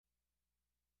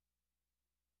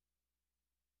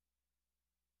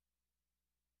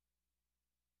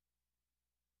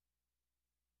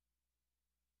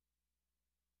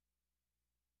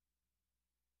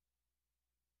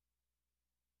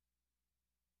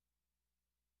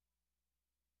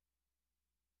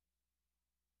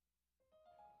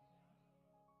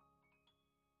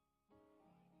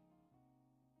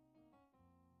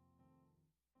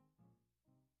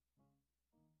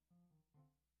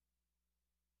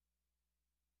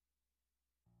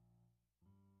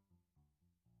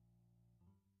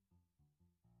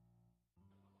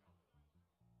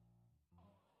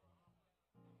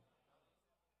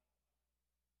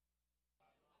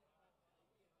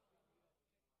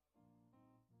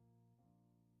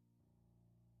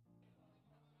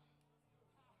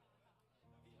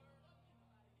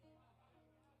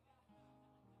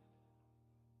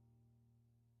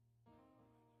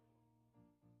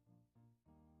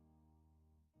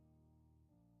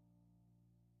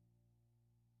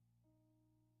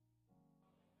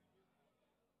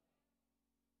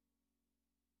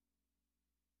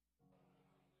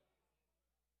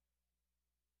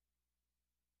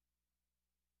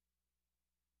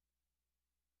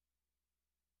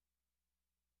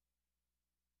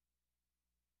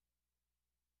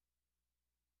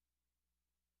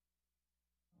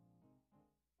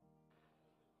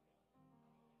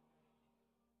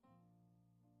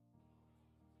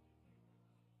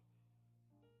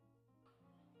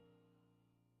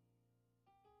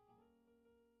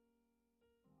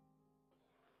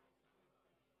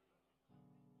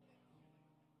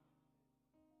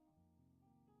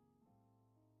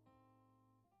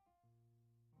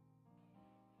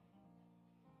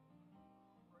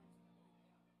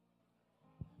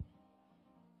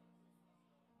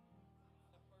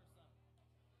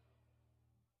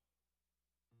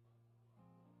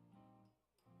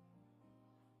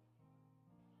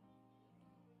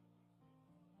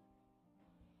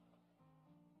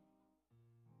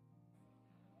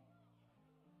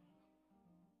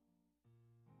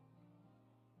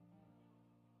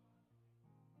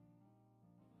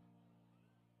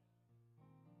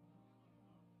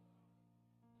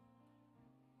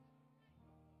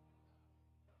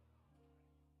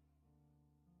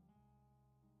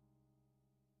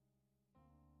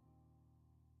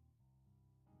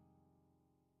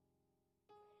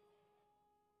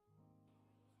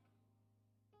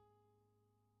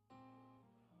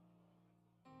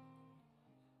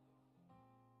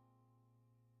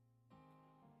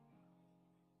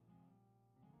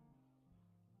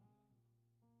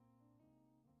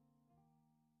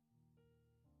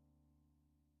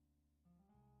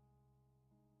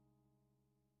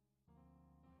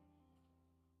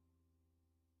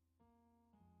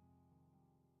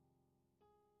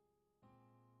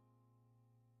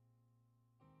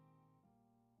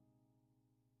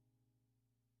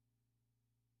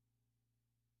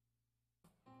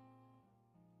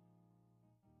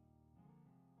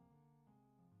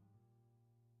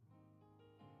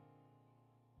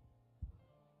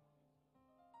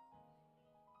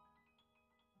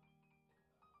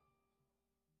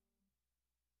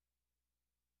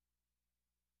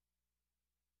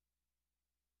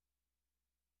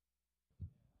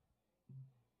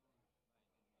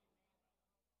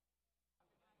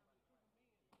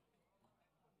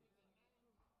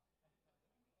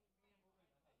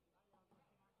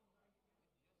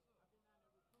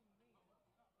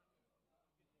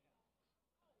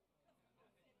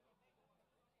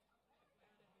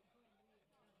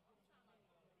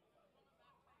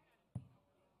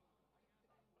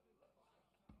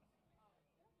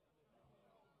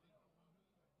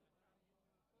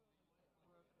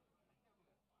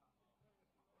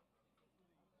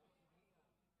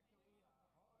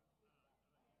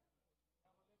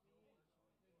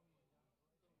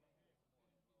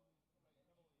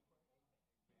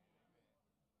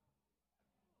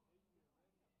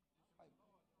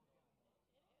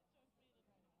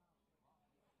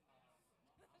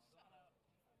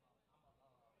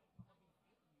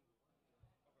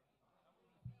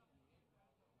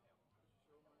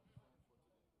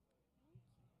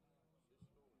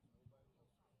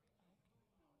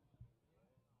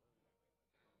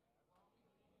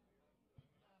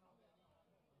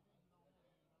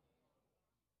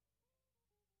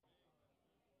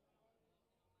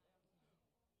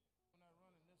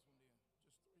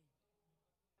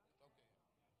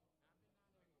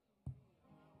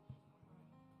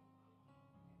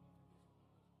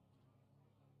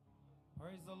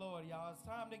Praise the Lord, y'all. It's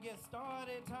time to get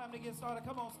started. Time to get started.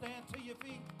 Come on, stand to your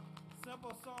feet.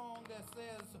 Simple song that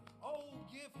says, "Oh,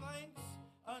 give thanks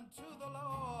unto the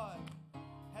Lord."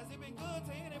 Has he been good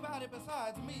to anybody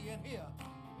besides me in here?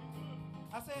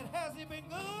 I said, has he been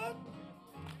good?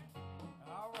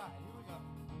 All right, here we go.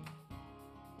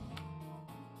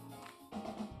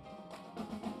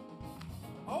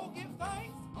 Oh, give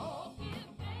thanks. Oh, give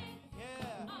thanks.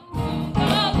 Yeah. Unto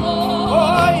the Lord.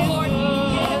 Oh, he's For he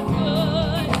is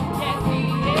good. Yes, he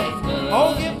is good.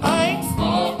 Oh, give thanks.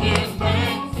 Oh, give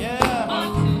thanks. Yeah.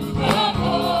 Unto the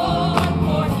Lord.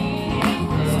 For he is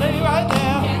good. Stay right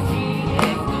there. Yes, he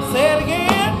is good. Say it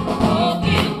again. Oh,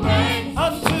 give thanks.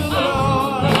 Unto the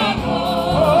Lord.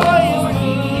 Oh, he's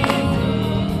good.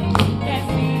 yes,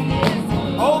 he is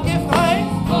good. Oh, give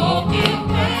thanks. Oh, give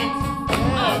thanks.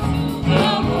 Unto the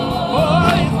Lord. Oh,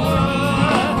 he's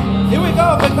good. Here we go,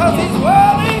 because he's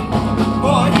worthy.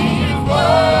 For he is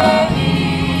worthy.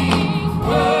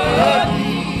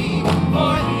 Worthy.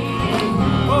 For he is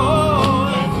good.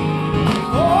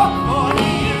 For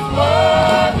he is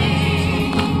worthy.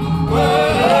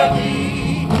 Worthy.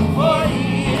 For he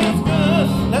is good.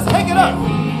 Let's take it up.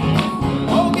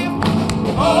 Oh,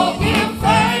 give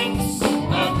thanks.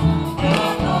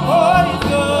 Oh, he's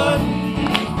good.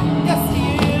 Yes, he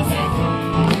is.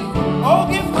 Oh,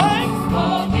 give thanks.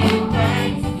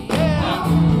 Yeah.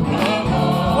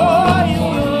 Oh, he's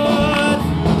good.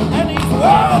 And he's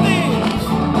worthy.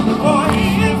 For he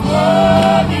is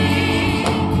worthy.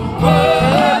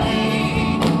 Worthy.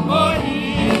 For he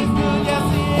is good. Yes,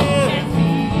 he is.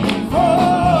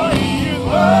 For he is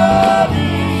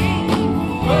worthy.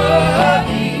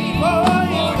 Worthy. For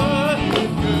he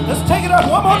is good. Let's take it up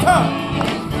one more time.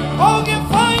 Oh, give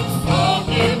thanks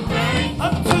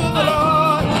unto the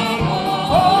Lord.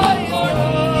 For he is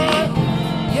good.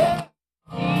 Yeah.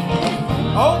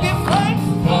 Oh, give thanks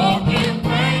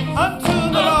unto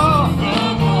the Lord.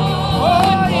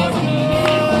 For he is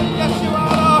good. Yes, you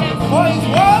are. For he's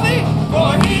worthy.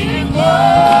 For he is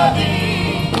worthy.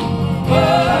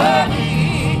 Worthy.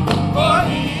 For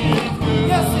he is good.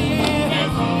 Yes, he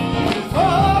is. Oh,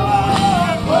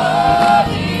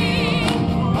 worthy.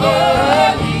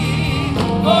 Worthy.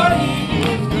 For he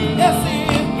is good. Yes, he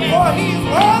is. For he is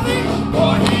worthy.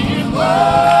 For he is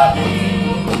worthy.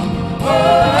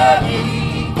 Worthy.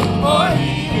 For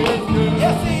he is good.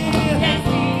 Yes, he is.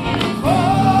 For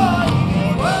he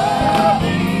is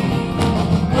worthy.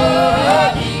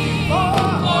 Worthy.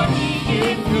 For he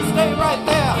is good. Stay right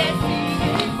there.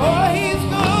 For he's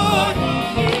good.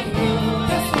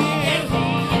 Yes, he is.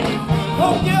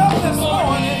 Woke you up this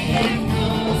morning.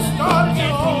 Started you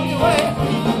on your way.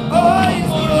 Oh, he's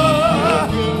good.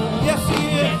 Yes, he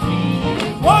is.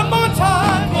 One more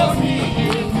time. Yes, he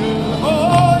is.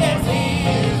 Oh, yes, he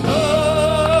is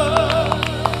good.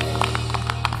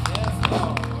 Yes,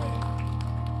 Lord.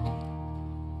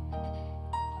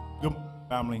 Good morning,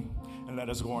 family, and let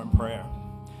us go in prayer.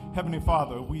 Heavenly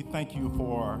Father, we thank you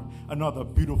for another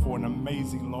beautiful and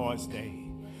amazing Lord's Day.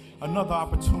 Another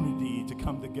opportunity to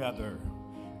come together,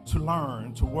 to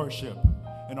learn, to worship,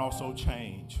 and also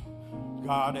change.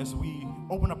 God, as we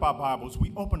open up our Bibles,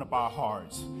 we open up our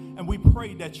hearts, and we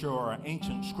pray that your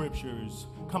ancient scriptures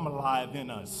come alive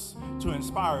in us, to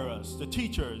inspire us, to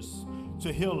teach us,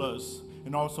 to heal us,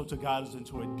 and also to guide us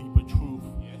into a deeper truth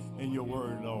in your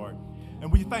word, Lord.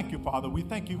 And we thank you, Father. We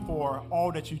thank you for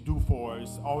all that you do for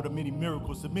us, all the many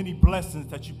miracles, the many blessings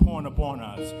that you pour upon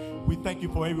us. We thank you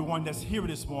for everyone that's here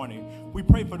this morning. We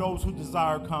pray for those who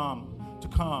desire to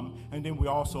come, and then we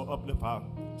also uplift our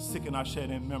sick and our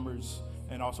shedding members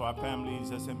and also our families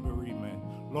that's in bereavement.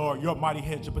 Lord, your mighty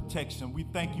hedge of protection. We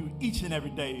thank you each and every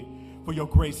day for your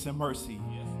grace and mercy.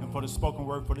 And for the spoken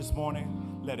word for this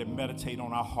morning, let it meditate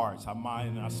on our hearts, our mind,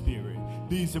 and our spirit.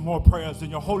 These and more prayers in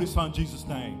your holy Son, Jesus'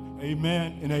 name.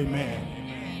 Amen and amen.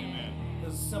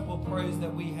 There's a simple praise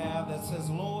that we have that says,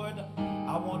 Lord,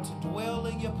 I want to dwell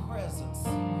in your presence.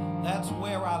 That's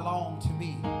where I long to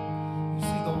be. You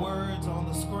see the words on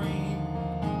the screen.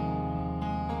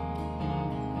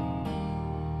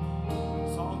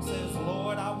 The song says,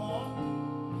 Lord, I want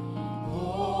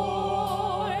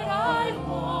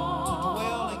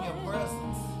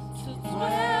to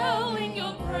dwell in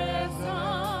your presence.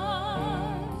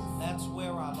 That's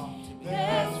where I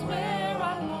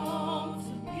long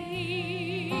to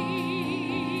be.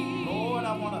 Lord,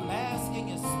 I want to bask in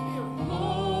your spirit.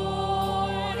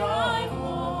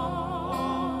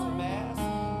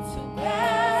 To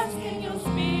bask in your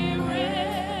spirit.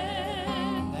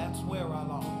 That's where I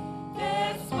long.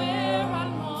 That's where I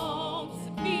long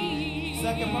to be.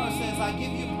 Second verse says, I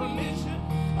give you permission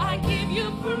I give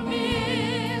you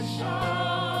permission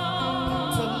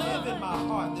to live in my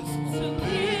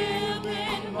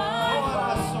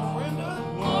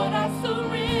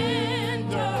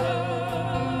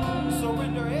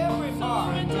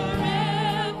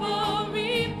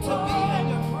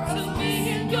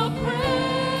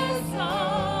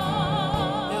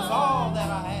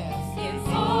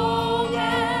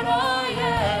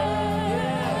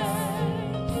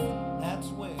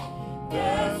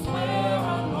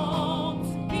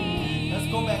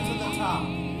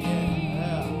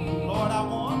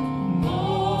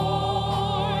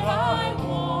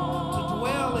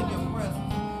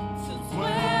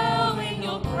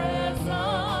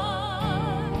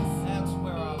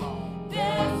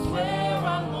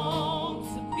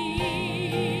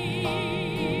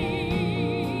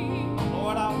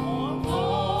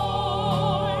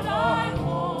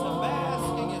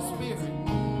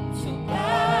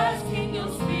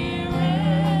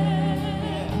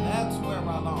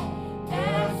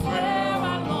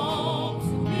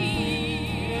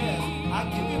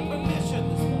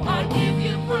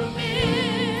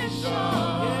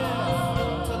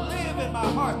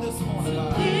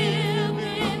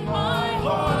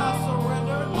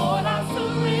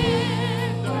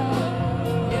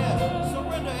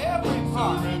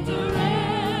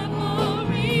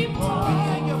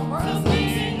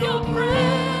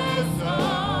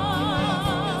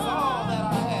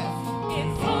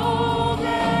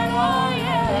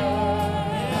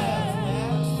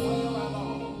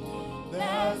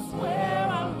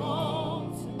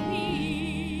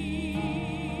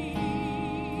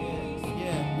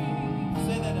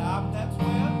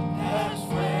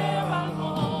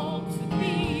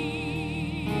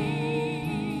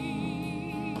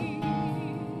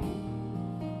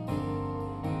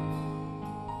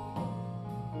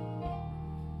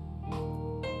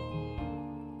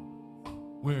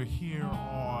here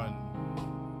on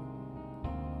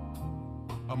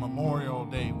a Memorial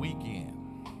Day weekend.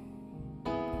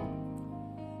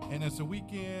 And it's a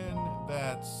weekend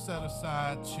that's set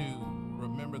aside to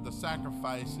remember the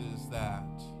sacrifices that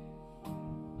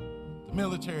the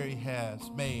military has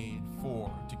made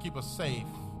to keep us safe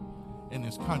in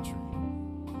this country.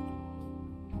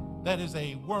 That is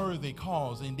a worthy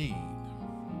cause indeed.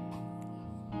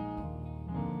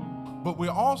 But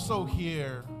we're also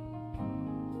here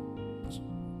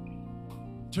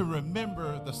to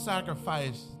remember the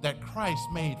sacrifice that Christ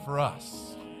made for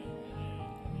us.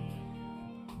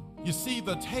 You see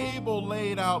the table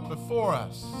laid out before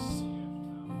us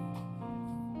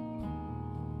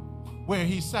where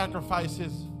he sacrificed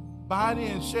his body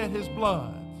and shed his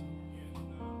blood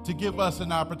to give us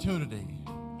an opportunity.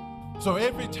 So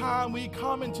every time we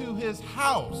come into his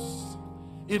house,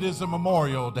 it is a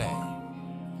Memorial Day.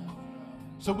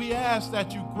 So we ask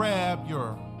that you grab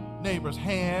your neighbor's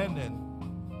hand and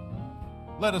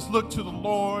let us look to the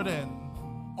Lord and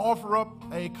offer up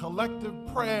a collective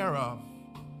prayer of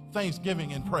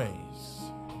thanksgiving and praise.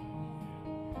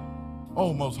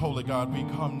 Oh, most holy God, we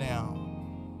come now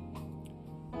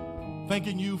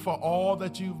thanking you for all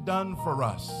that you've done for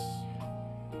us.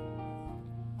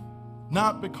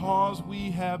 Not because we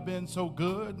have been so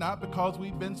good, not because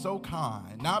we've been so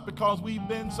kind, not because we've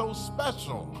been so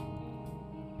special,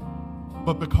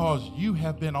 but because you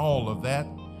have been all of that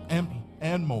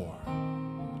and more.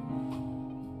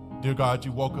 Dear God,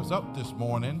 you woke us up this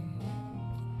morning,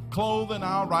 clothed in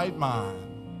our right mind,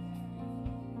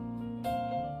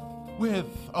 with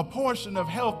a portion of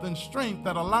health and strength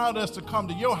that allowed us to come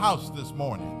to your house this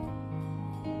morning.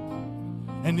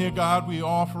 And dear God, we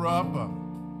offer up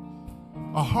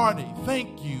a hearty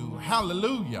thank you,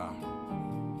 hallelujah,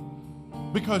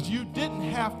 because you didn't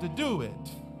have to do it,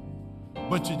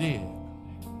 but you did.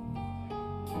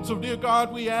 So dear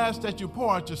God, we ask that you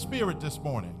pour out your spirit this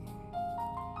morning.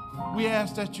 We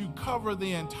ask that you cover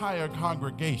the entire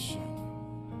congregation.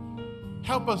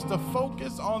 Help us to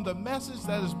focus on the message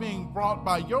that is being brought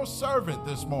by your servant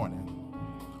this morning.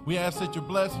 We ask that you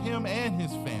bless him and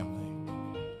his family.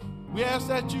 We ask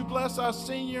that you bless our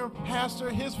senior pastor,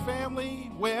 his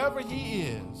family, wherever he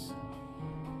is.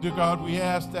 Dear God, we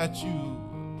ask that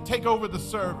you take over the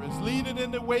service, lead it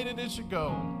in the way that it should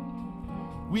go.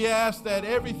 We ask that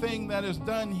everything that is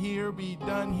done here be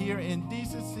done here in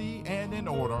decency and in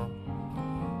order.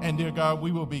 And dear God,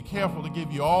 we will be careful to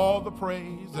give you all the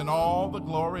praise and all the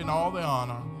glory and all the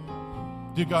honor.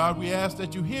 Dear God, we ask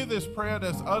that you hear this prayer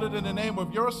that's uttered in the name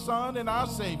of your Son and our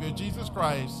Savior, Jesus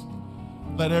Christ.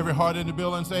 Let every heart in the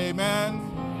building say amen,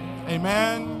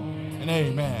 amen, and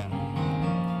amen.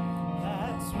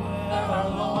 That's where I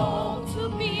long to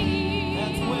be.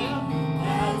 That's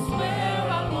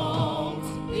where I long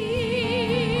to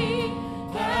be.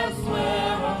 That's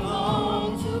where I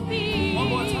long to be. One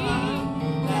more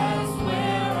time. That's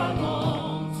where I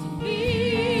long to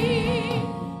be.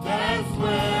 That's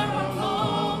where I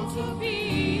long to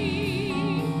be.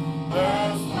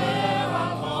 That's where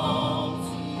I long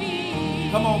to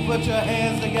be. Come on, put your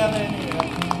hands together in here.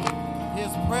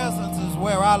 His presence is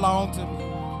where I long to be.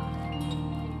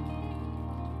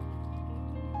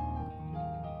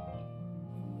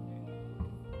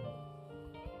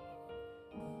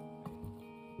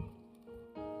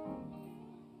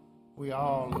 We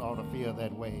all ought to feel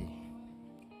that way.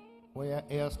 Where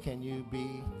else can you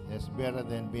be that's better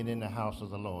than being in the house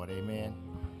of the Lord? Amen.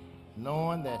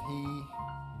 Knowing that he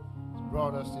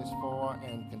brought us this far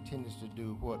and continues to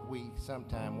do what we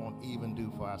sometimes won't even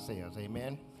do for ourselves.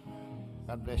 Amen.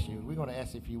 God bless you. We're going to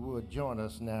ask if you would join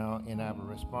us now in our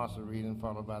responsive reading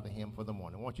followed by the hymn for the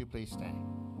morning. Won't you please stand?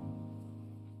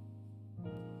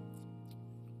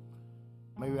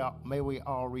 May we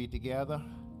all read together.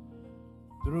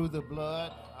 Through the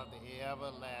blood of the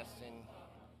everlasting.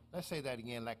 Let's say that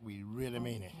again like we really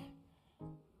mean it.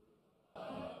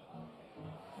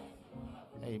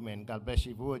 Amen. God bless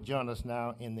you. If you would join us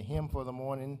now in the hymn for the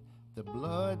morning, the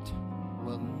blood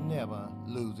will never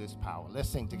lose its power. Let's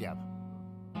sing together.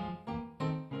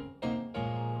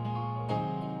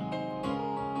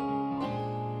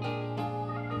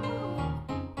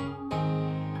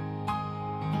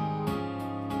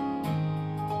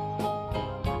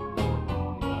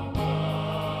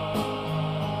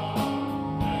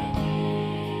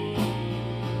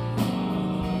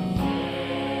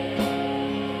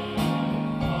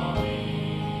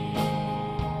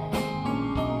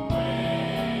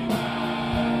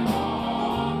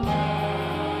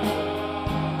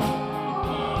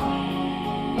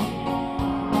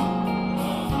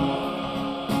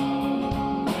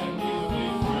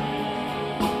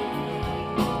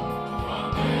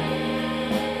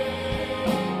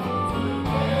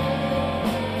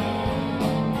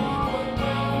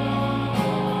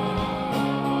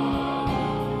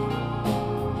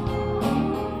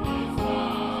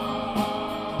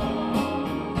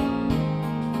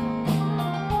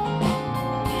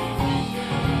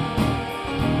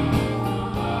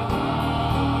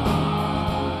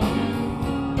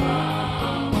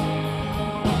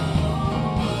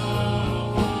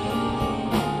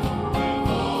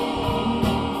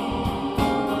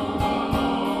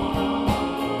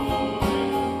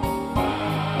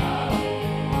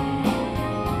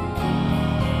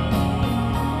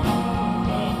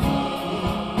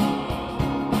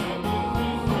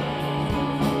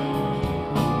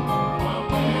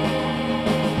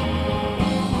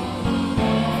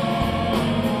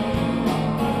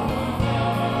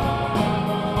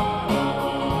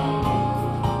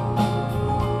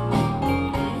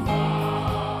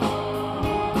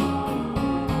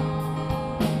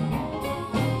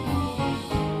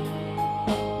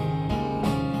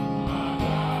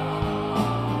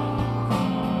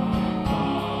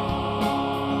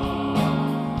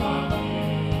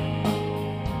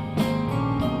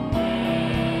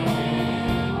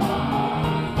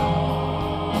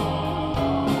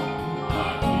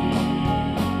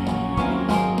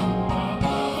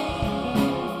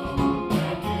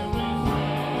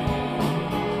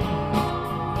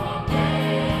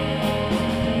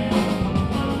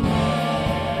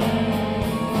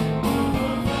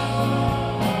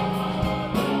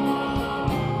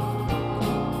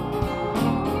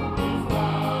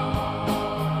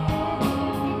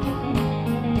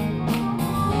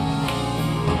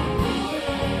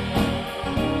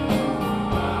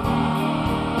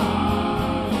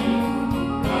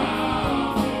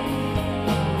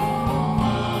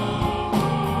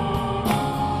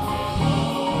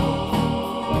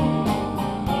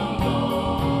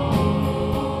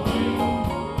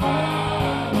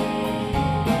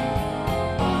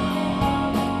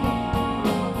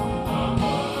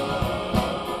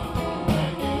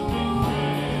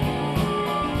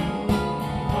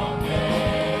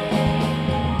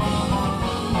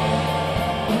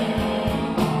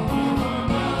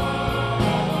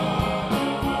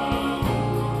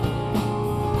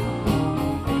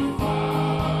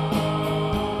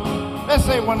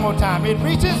 Let's say it one more time. It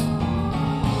reaches.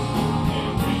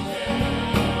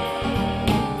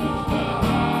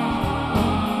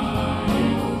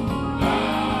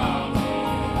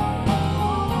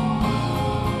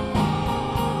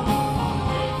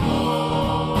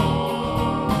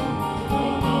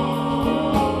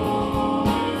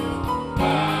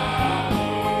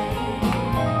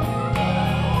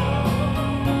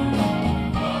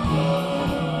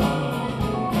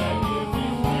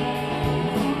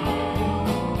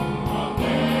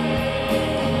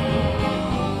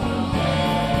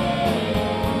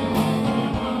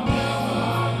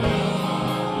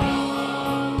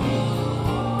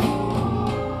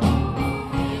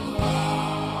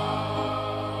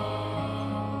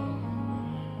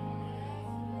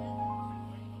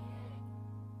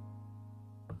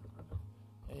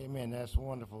 Amen. That's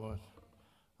wonderful.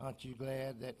 Aren't you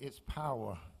glad that its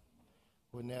power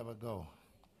will never go?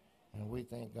 And we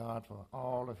thank God for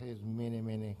all of his many,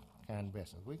 many kind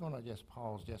blessings. We're going to just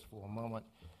pause just for a moment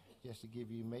just to give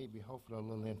you maybe, hopefully, a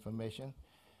little information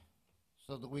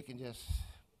so that we can just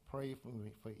pray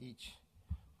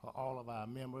for all of our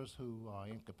members who are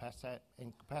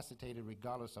incapacitated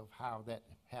regardless of how that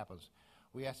happens.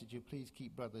 We ask that you please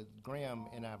keep Brother Graham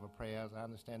in our prayers. I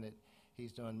understand that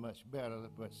he's doing much better,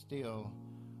 but still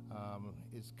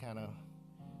it's kind of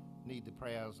need the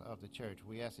prayers of the church.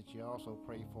 We ask that you also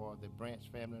pray for the Branch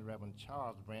family. Reverend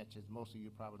Charles Branch, as most of you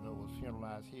probably know, was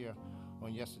funeralized here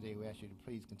on yesterday. We ask you to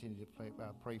please continue to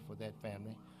pray for that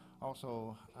family.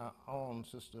 Also, our own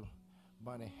Sister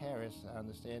Bonnie Harris, I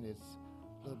understand, is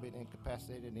a little bit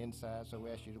incapacitated inside, so we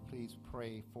ask you to please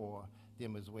pray for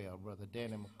them as well. Brother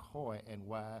Danny McCoy and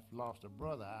wife lost a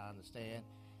brother, I understand,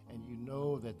 and you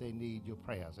know that they need your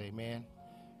prayers, amen,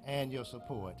 and your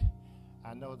support.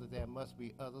 I know that there must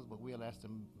be others, but we'll ask the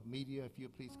media if you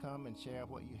please come and share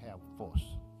what you have for us.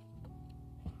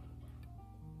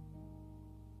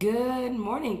 Good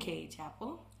morning, Cade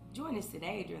Chapel. Join us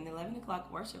today during the 11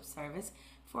 o'clock worship service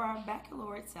for our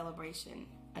baccalaureate celebration.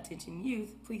 Attention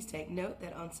youth, please take note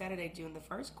that on Saturday, June the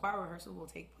 1st, choir rehearsal will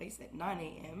take place at 9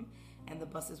 a.m. and the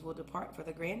buses will depart for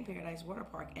the Grand Paradise Water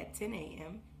Park at 10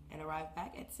 a.m. and arrive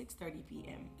back at 6:30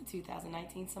 p.m. The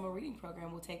 2019 summer reading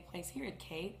program will take place here at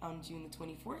Cade on June the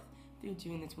 24th through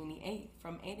June the 28th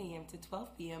from 8 a.m. to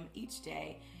 12 p.m. each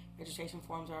day. Registration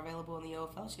forms are available in the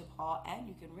old fellowship hall, and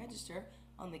you can register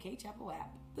on the Cade Chapel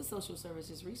app. The Social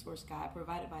Services Resource Guide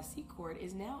provided by Secord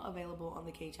is now available on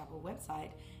the Cade Chapel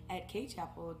website at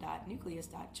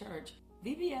cadechapel.nucleus.church.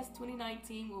 VBS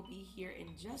 2019 will be here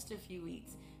in just a few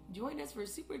weeks. Join us for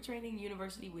Super Training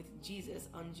University with Jesus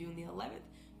on June the 11th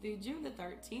through June the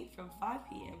 13th from 5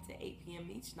 p.m. to 8 p.m.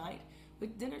 each night,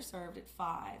 with dinner served at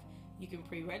 5. You can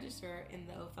pre-register in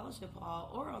the Old Fellowship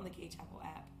Hall or on the Cade Chapel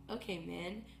app. Okay,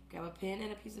 men, grab a pen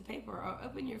and a piece of paper or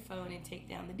open your phone and take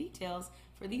down the details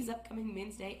for these upcoming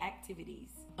Men's Day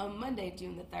activities. On Monday,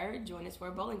 June the 3rd, join us for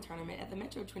a bowling tournament at the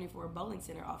Metro 24 Bowling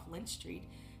Center off Lynch Street.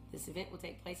 This event will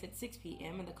take place at 6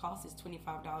 p.m. and the cost is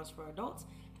 $25 for adults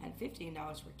and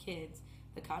 $15 for kids.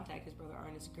 The contact is Brother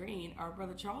Ernest Green or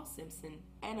Brother Charles Simpson.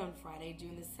 And on Friday,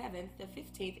 June the 7th, the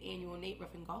 15th annual Nate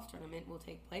Ruffin Golf Tournament will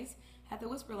take place at the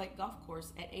Whisper Lake Golf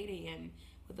Course at 8 a.m.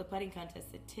 with the putting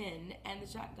contest at 10 and the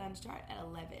shotgun start at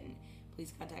 11.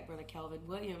 Please contact Brother Kelvin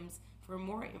Williams for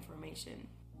more information.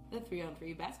 The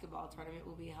 3-on-3 basketball tournament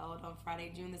will be held on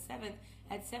Friday, June the 7th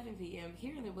at 7 p.m.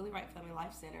 here in the Willie Wright Family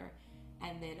Life Center.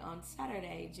 And then on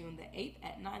Saturday, June the 8th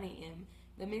at 9 a.m.,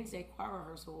 the Men's Day choir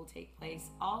rehearsal will take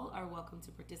place. All are welcome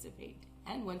to participate.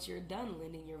 And once you're done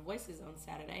lending your voices on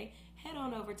Saturday, head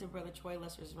on over to Brother Troy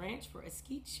Lesser's Ranch for a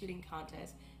skeet shooting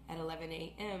contest at 11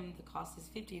 a.m. The cost is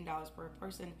 $15 per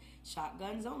person.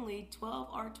 Shotguns only, 12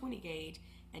 or 20 gauge,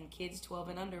 and kids 12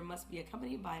 and under must be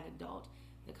accompanied by an adult.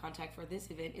 The contact for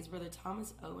this event is Brother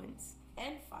Thomas Owens.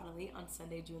 And finally, on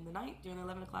Sunday, June the 9th, during the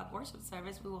 11 o'clock worship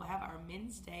service, we will have our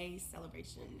Men's Day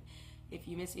celebration. If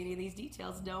you miss any of these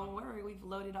details, don't worry. We've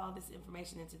loaded all this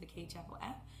information into the Cade Chapel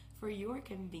app for your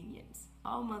convenience.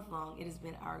 All month long, it has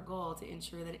been our goal to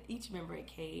ensure that each member at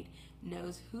Cade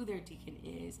knows who their deacon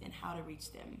is and how to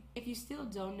reach them. If you still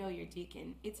don't know your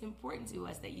deacon, it's important to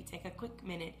us that you take a quick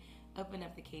minute, open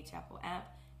up the Cade Chapel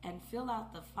app, and fill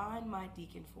out the Find My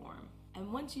Deacon form.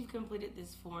 And once you've completed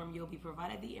this form, you'll be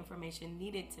provided the information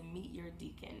needed to meet your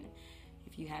deacon.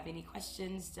 If you have any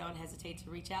questions, don't hesitate to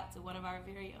reach out to one of our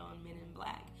very own men in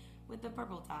black with the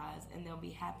purple ties, and they'll be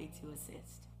happy to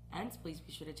assist. And please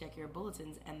be sure to check your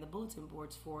bulletins and the bulletin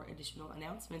boards for additional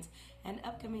announcements and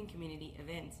upcoming community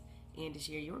events. And to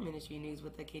share your ministry news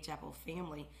with the Cade Chapel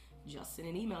family, just send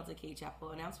an email to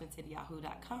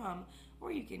cadechapelannouncements@yahoo.com,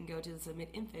 or you can go to the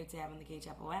Submit Info tab in the Cade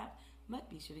Chapel app, But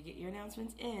be sure to get your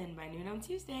announcements in by noon on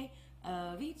Tuesday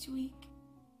of each week.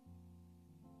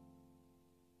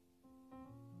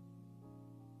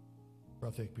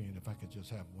 Brother Thigpen, if I could just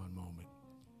have one moment.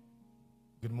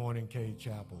 Good morning, Cade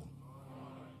Chapel.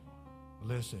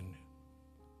 Listen,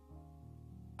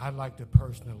 I'd like to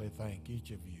personally thank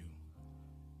each of you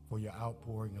for your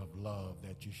outpouring of love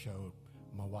that you showed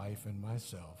my wife and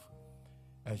myself.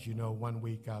 As you know, 1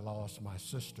 week I lost my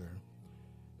sister,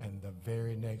 and the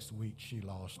very next week she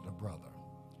lost a brother.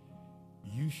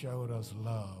 You showed us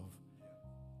love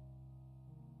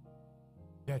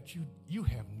that you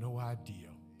have no idea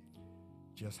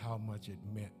just how much it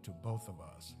meant to both of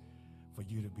us for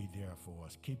you to be there for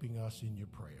us, keeping us in your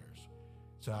prayers.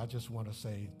 So I just want to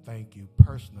say thank you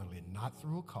personally, not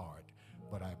through a card,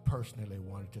 but I personally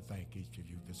wanted to thank each of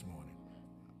you this morning.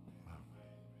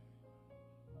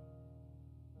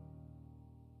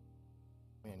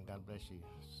 And God bless you,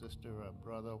 sister or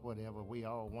brother, whatever. We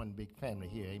all one big family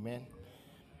here, amen.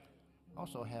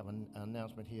 Also have an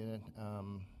announcement here.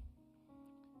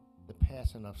 The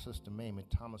passing of Sister Mamie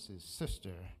Thomas's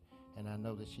sister, and I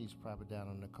know that she's probably down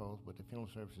on the coast, but the funeral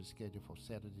service is scheduled for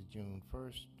Saturday, June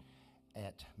 1st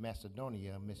at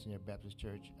Macedonia Missionary Baptist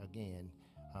Church, again,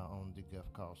 on the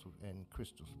Gulf Coast in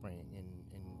Crystal Spring, in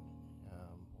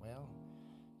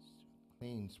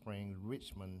Clean Spring,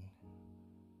 Richmond,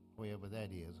 wherever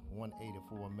that is,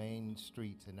 184 Main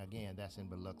Street, and again, that's in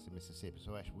Biloxi, Mississippi.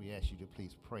 So we ask you to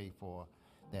please pray for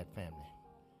that family.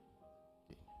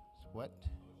 What?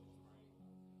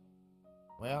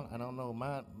 Well, I don't know.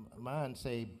 Mine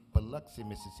say Biloxi,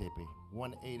 Mississippi,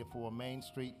 184 Main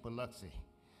Street, Biloxi.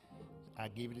 I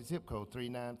give you the zip code,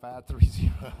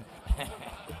 39530.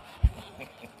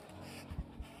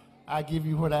 I give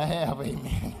you what I have,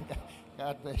 amen.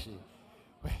 God bless you.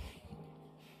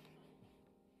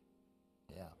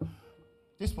 Yeah.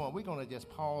 This point, we're going to just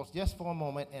pause just for a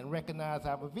moment and recognize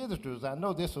our visitors. I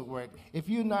know this will work. If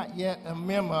you're not yet a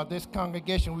member of this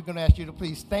congregation, we're going to ask you to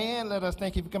please stand. Let us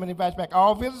thank you for coming and invite back.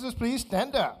 All visitors, please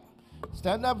stand up.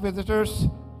 Stand up, visitors.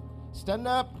 Stand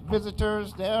up,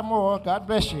 visitors. There are more. God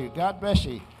bless you. God bless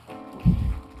you.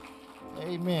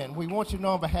 Amen. We want you to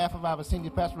know on behalf of our senior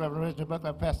pastor, Reverend Reginald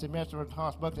Buckler, Pastor Minister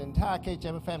Hoss Buckler, the entire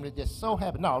KHM family, just so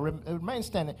happy. No, remain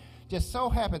standing. Just so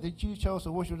happy that you chose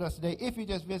to worship with us today. If you're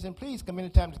just visiting, please come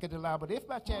anytime to get the loud. But if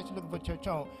by chance you're looking for church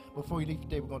home, before you leave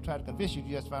today, we're going to try to convince you to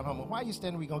just find home. And while you're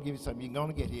standing, we're going to give you something you're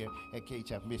going to get here at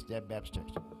KHM Missionary Baptist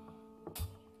Church.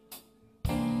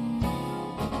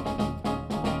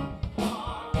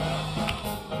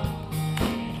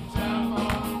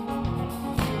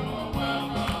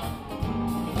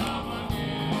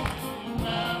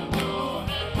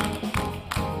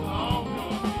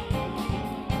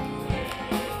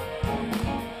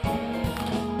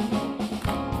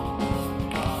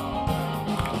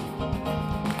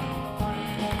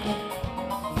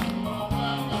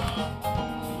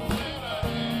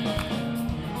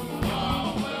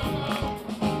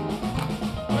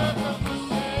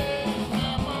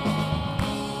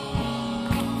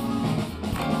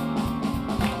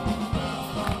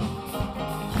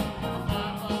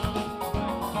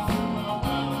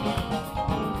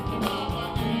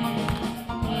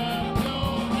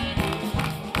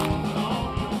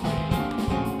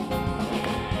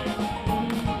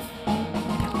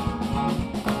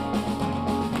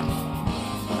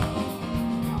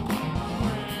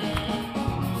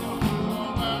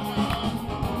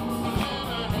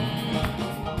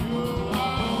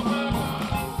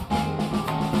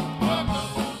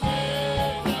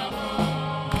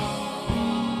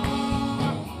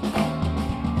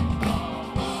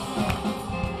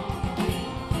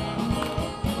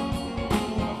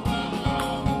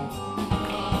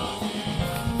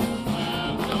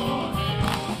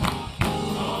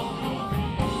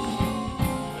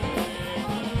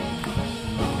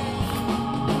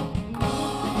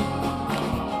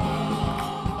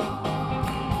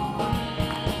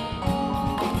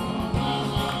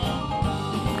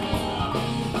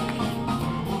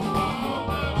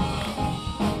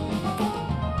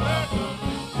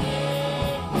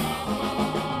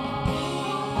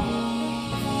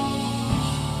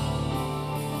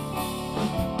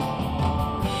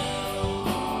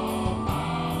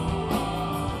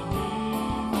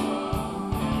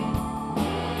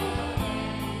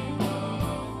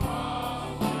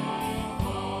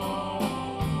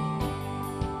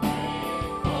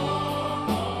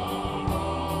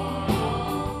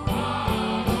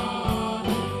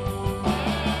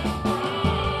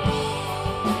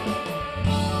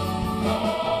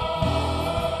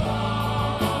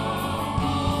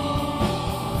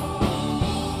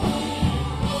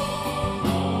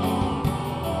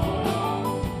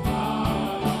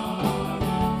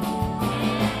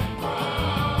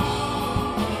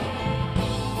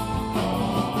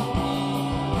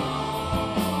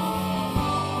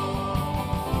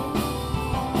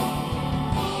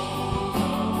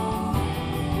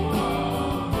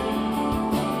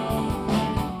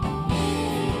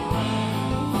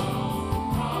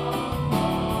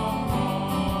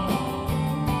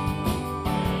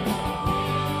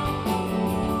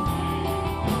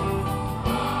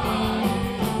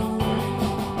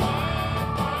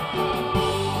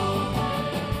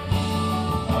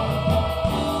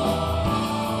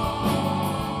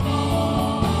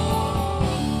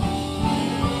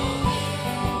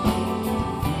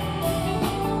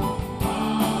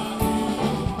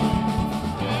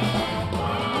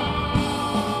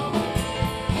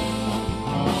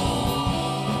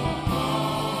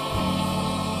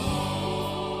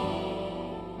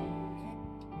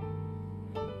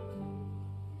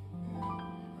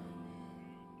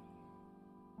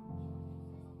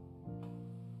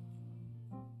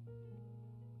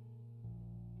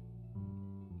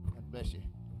 bless you.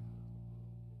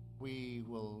 We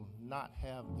will not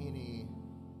have any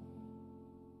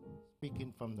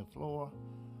speaking from the floor,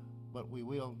 but we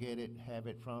will have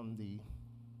it from the,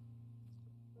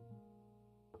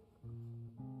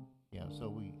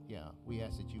 we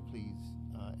ask that you please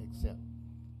accept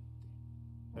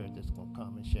her that's going to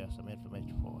come and share some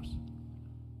information for us.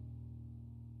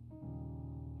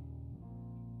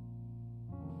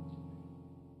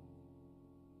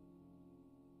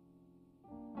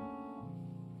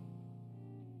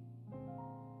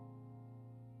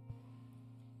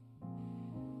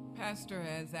 Pastor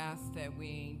has asked that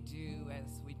we do,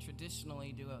 as we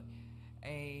traditionally do,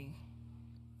 a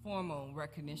formal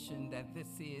recognition that this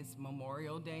is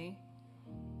Memorial Day.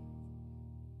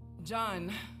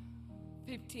 John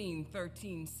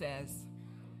 15:13 says,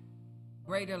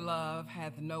 "Greater love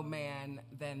hath no man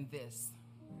than this,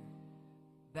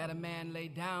 that a man lay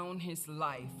down his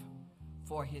life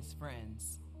for his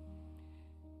friends."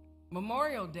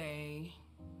 Memorial Day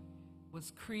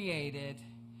was created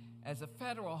as a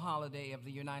federal holiday of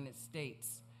the United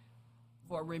States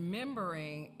for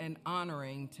remembering and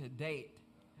honoring to date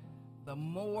the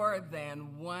more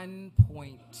than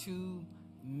 1.2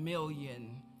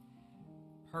 million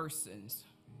persons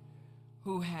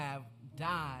who have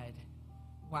died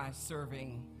while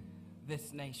serving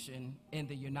this nation in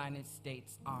the United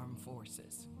States Armed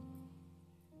Forces.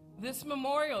 This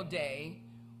Memorial Day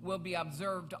will be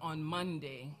observed on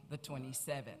Monday, the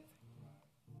 27th.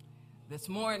 This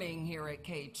morning here at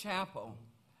Cade Chapel,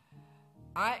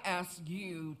 I ask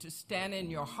you to stand in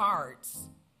your hearts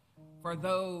for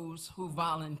those who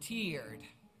volunteered,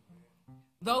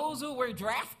 those who were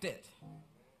drafted,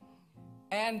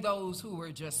 and those who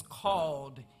were just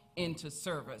called into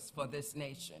service for this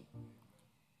nation.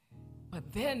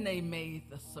 But then they made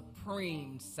the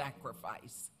supreme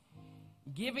sacrifice,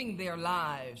 giving their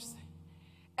lives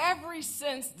ever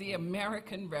since the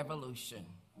American Revolution.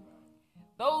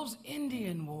 Those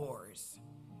Indian wars,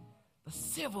 the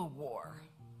Civil War,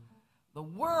 the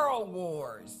World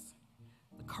Wars,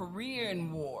 the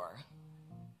Korean War,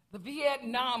 the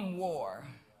Vietnam War,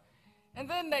 and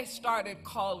then they started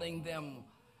calling them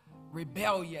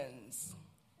rebellions,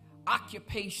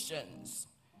 occupations,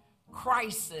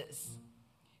 crisis,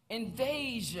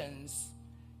 invasions,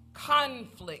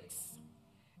 conflicts,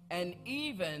 and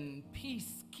even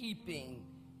peacekeeping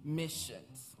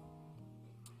missions.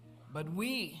 But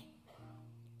we,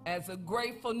 as a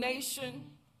grateful nation,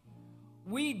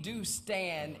 we do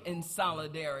stand in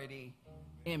solidarity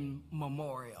in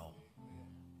memorial.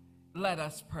 Let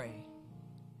us pray.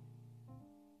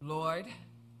 Lord,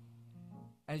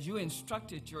 as you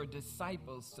instructed your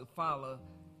disciples to follow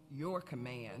your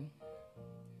command,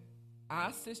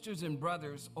 our sisters and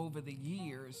brothers over the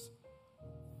years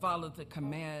followed the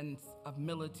commands of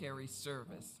military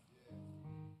service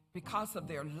because of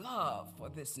their love for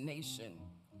this nation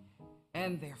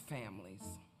and their families.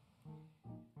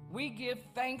 We give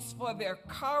thanks for their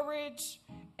courage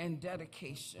and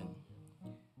dedication.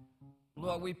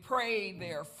 Lord, we pray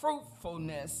their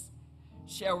fruitfulness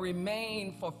shall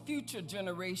remain for future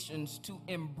generations to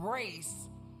embrace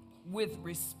with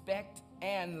respect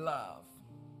and love.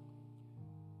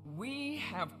 We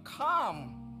have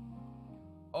come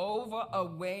over a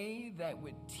way that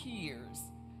with tears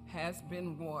has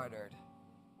been watered.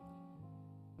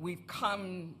 We've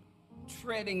come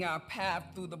treading our path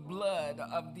through the blood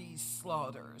of these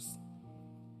slaughters.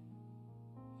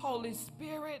 Holy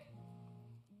Spirit,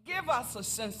 give us a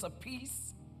sense of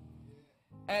peace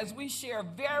as we share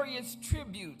various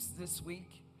tributes this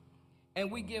week and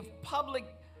we give public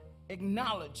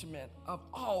acknowledgement of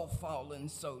all fallen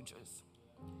soldiers.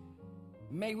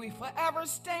 May we forever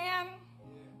stand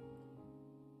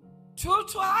true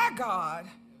to our God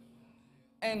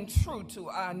and true to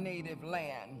our native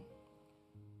land.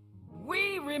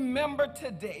 We remember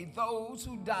today those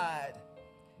who died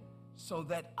so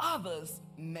that others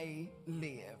may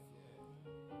live.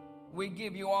 We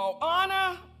give you all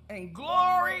honor and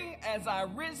glory as our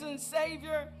risen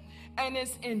Savior, and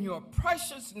it's in your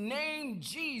precious name,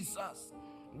 Jesus,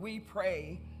 we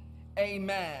pray.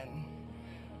 Amen.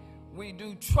 We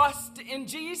do trust in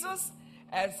Jesus,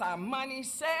 as our money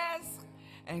says,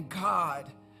 and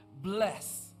God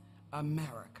bless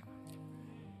America.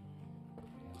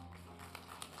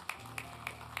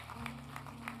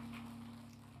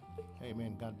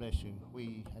 Amen. God bless you.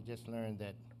 I just learned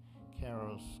that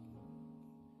Carol's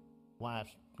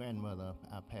wife's grandmother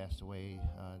passed away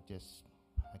I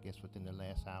guess within the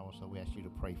last hour, so we ask you to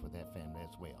pray for that family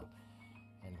as well.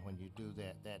 And when you do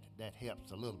that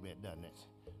helps a little bit, doesn't it?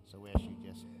 So we ask you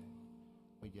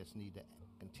we just need to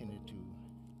continue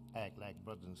to act like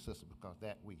brothers and sisters, because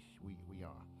that we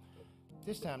are.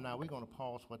 This time now, we're going to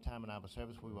pause for a time in our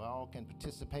service where we all can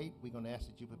participate. We're going to ask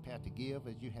that you prepare to give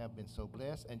as you have been so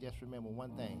blessed. And just remember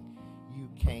one thing, you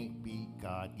can't be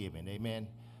God-given. Amen?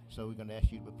 So we're going to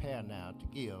ask you to prepare now to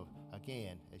give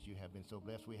again as you have been so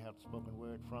blessed. We have the spoken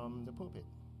word from the pulpit.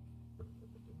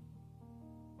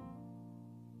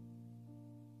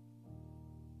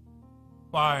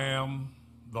 I am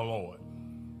the Lord.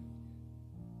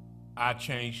 I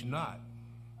change not.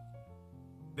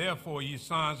 Therefore, ye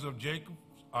sons of Jacob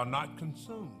are not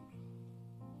consumed.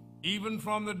 Even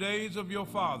from the days of your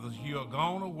fathers, ye are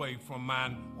gone away from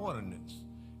mine ordinance,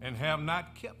 and have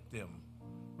not kept them.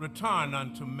 Return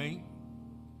unto me,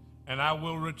 and I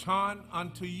will return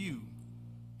unto you,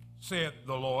 saith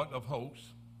the Lord of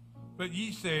hosts. But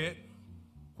ye said,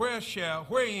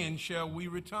 wherein shall we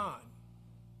return?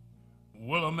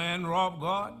 Will a man rob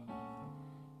God?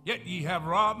 Yet ye have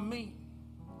robbed me.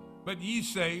 But ye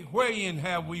say, wherein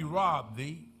have we robbed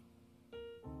thee?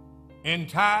 In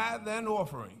tithe and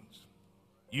offerings.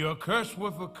 Ye are cursed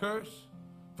with a curse,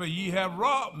 for ye have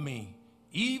robbed me,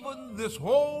 even this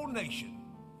whole nation.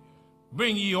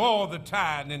 Bring ye all the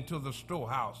tithe into the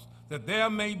storehouse, that there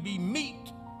may be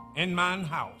meat in mine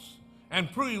house.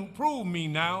 And prove me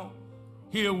now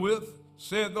herewith,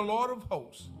 said the Lord of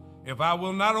hosts, if I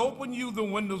will not open you the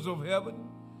windows of heaven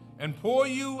and pour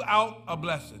you out a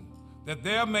blessing, that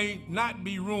there may not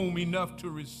be room enough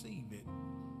to receive it.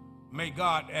 May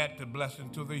God add the blessing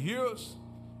to the hearers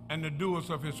and the doers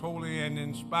of his holy and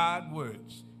inspired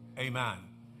words. Amen.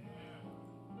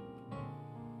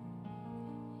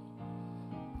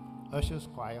 Ushers,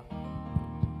 choir.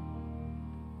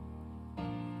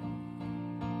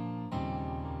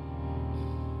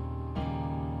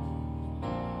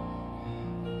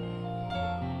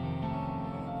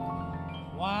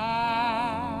 Why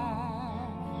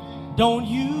don't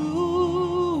you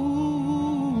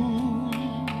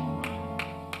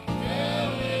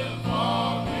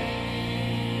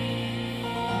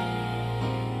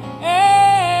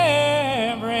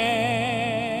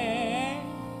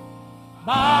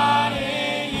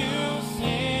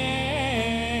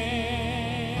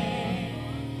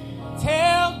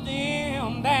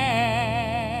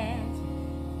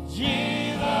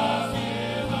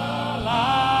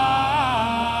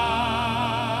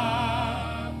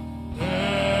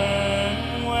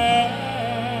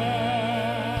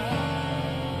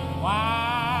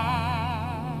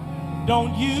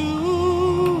don't you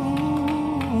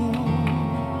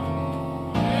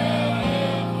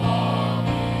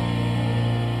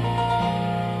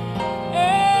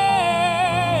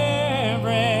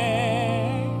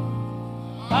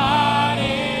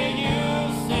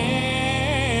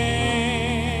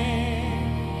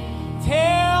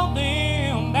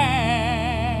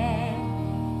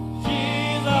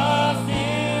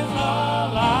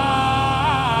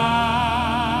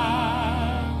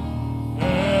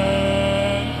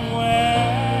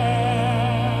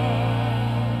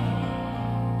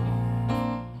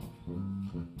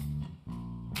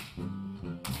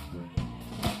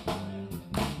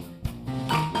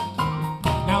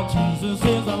Jesus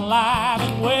is alive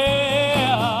and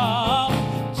well.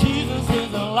 Jesus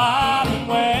is alive and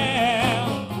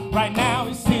well. Right now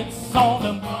he sits on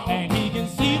them and he can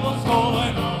see what's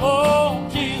going on. Oh,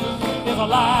 Jesus is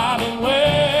alive and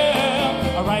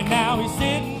well. Right now he's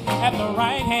sitting at the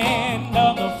right hand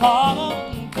of the Father,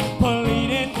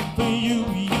 pleading for you,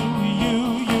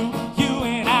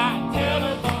 and I. Tell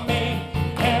it for me,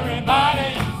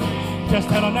 everybody. Just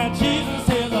tell them that Jesus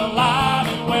is alive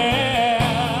and well.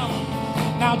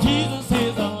 Now Jesus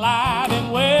is alive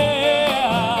and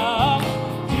well.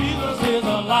 Jesus is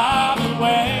alive and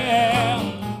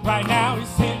well. Right now he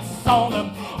sits on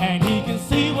them and he can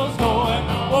see what's going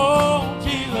on. Oh,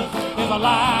 Jesus is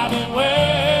alive and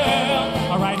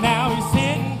well. Right now he's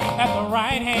sitting at the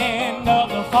right hand of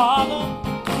the Father,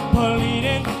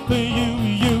 pleading for you,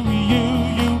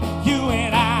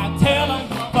 and I. Tell him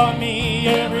for me,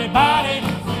 everybody.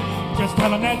 Just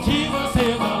tell him that Jesus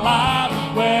is alive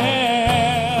and well.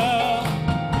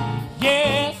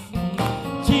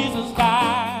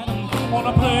 On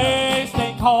a place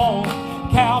they call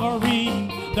Calvary,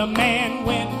 the man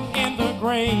went in the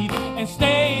grave and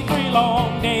stayed 3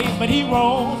 long days, but he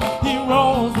rose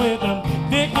with a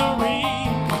victory.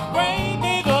 Grave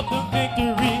gave up the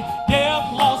victory,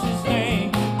 death lost his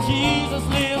sting. Jesus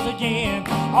lives again,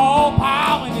 all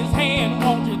power in his hand.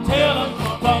 Won't you tell him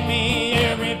for me,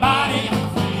 everybody?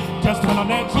 Just tell him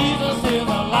that Jesus is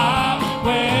alive and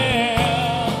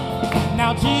well.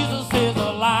 Now Jesus is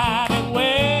alive and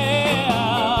well.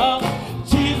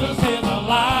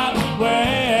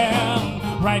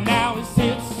 Right now he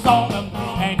sits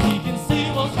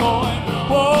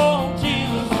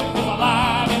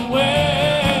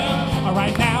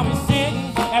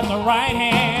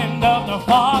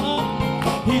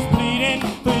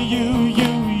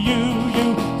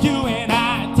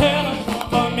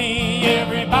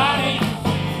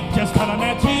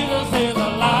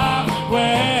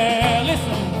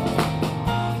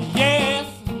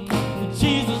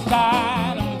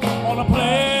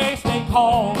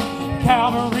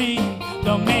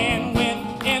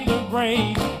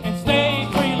grave and stayed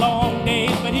 3 long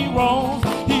days, but he rose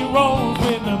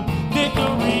with the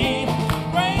victory.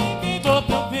 Grave gave up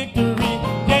the victory,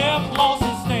 death lost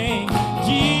its sting.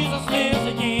 Jesus lives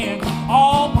again,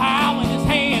 all power in his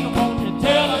hand. Won't you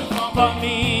tell him for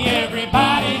me,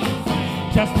 everybody?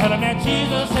 Just tell him that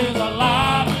Jesus is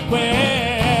alive and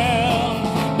well.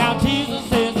 Now Jesus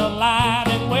is alive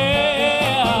and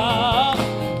well.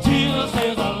 Jesus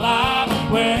is alive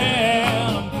and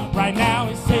well. Right now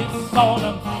he sits on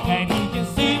him and he can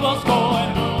see what's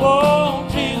going. Oh,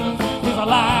 Jesus is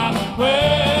alive and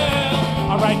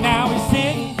well. Right now he's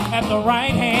sitting at the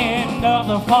right hand of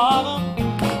the Father,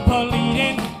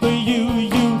 pleading for you,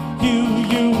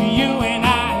 and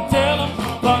I. Tell him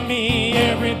for me,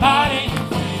 everybody.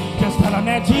 Just tell him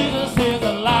that Jesus is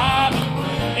alive.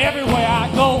 Everywhere I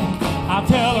go, I'll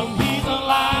tell him he's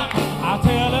alive. I'll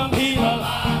tell him he's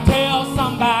alive. Tell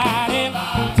somebody,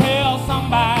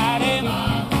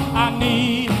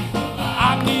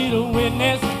 I need a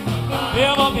witness.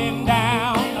 Ever been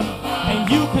down and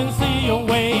you can see a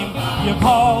way. You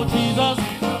call Jesus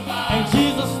and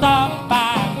Jesus stopped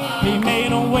by. He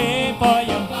made a way for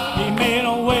you. He made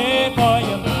a way for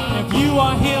you. If you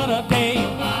are here today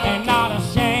and not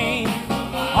ashamed,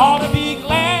 ought to be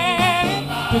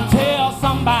glad to tell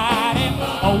somebody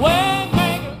a way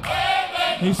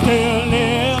maker, he still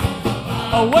lives.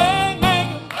 A way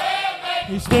maker,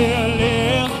 he still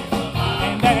lives.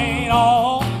 And that ain't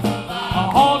all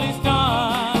he's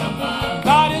done.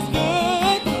 God is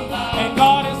good, and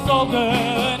God is so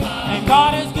good, and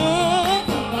God is good,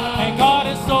 and God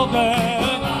is so good.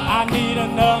 I need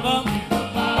another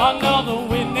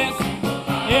witness.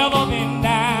 Ever been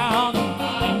down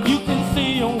and you can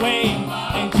see a way,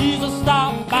 and Jesus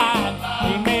stopped by.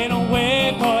 He made a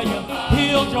way for you,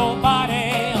 healed your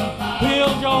body,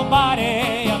 healed your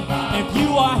body. If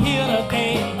you are here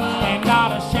today and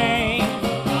not ashamed,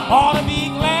 ought to be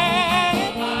glad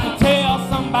to tell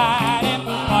somebody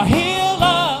a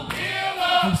healer,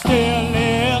 he still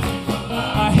lives.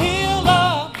 A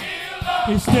healer,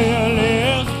 he still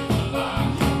lives.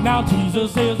 Now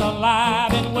Jesus is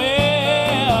alive and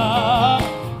well.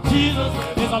 Jesus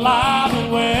is alive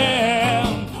and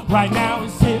well. Right now he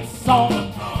sits on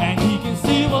him and he can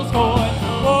see what's going.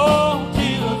 Oh,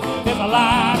 Jesus is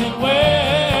alive and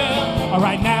well.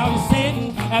 Right now he's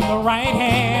sitting at the right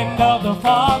hand of the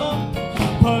Father,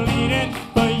 pleading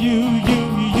for you,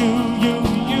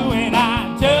 and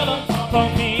I. Tell him for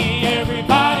me,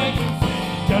 everybody.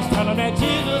 Just tell him that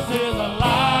Jesus is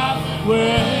alive.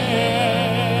 Well,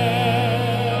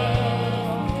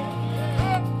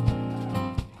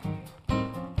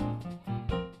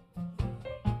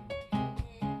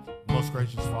 Most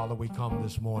gracious Father, we come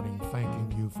this morning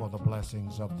thanking you for the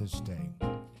blessings of this day.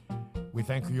 We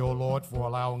thank you, O Lord, for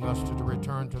allowing us to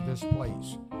return to this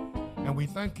place. And we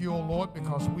thank you, O Lord,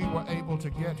 because we were able to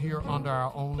get here under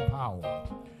our own power.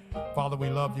 Father, we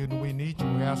love you and we need you.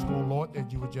 We ask, O Lord,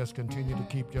 that you would just continue to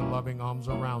keep your loving arms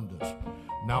around us.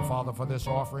 Now, Father, for this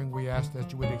offering, we ask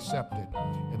that you would accept it.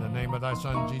 In the name of thy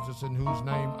Son, Jesus, in whose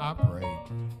name I pray.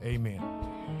 Amen.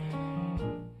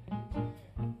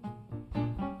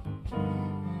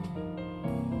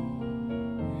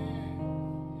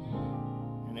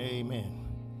 And amen.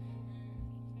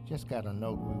 Just got a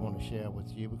note we want to share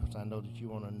with you, because I know that you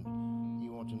want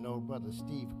to know Brother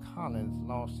Steve Collins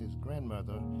lost his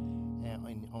grandmother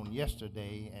on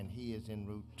yesterday, and he is en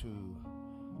route to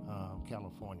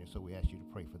California. So we ask you to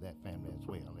pray for that family as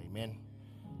well. Amen.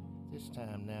 This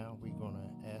time now, we're going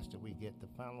to ask that we get the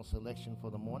final selection for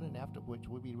the morning, after which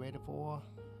we'll be ready for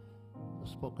the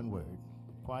spoken word.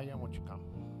 Choir, won't you come?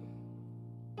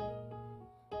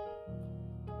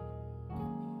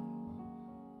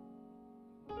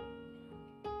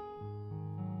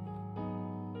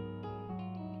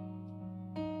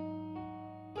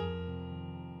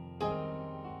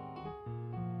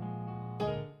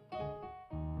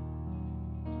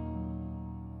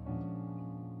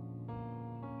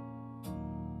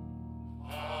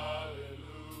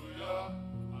 Hallelujah,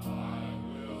 I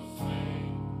will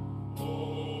sing. Oh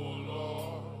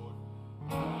Lord,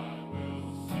 I will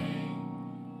sing.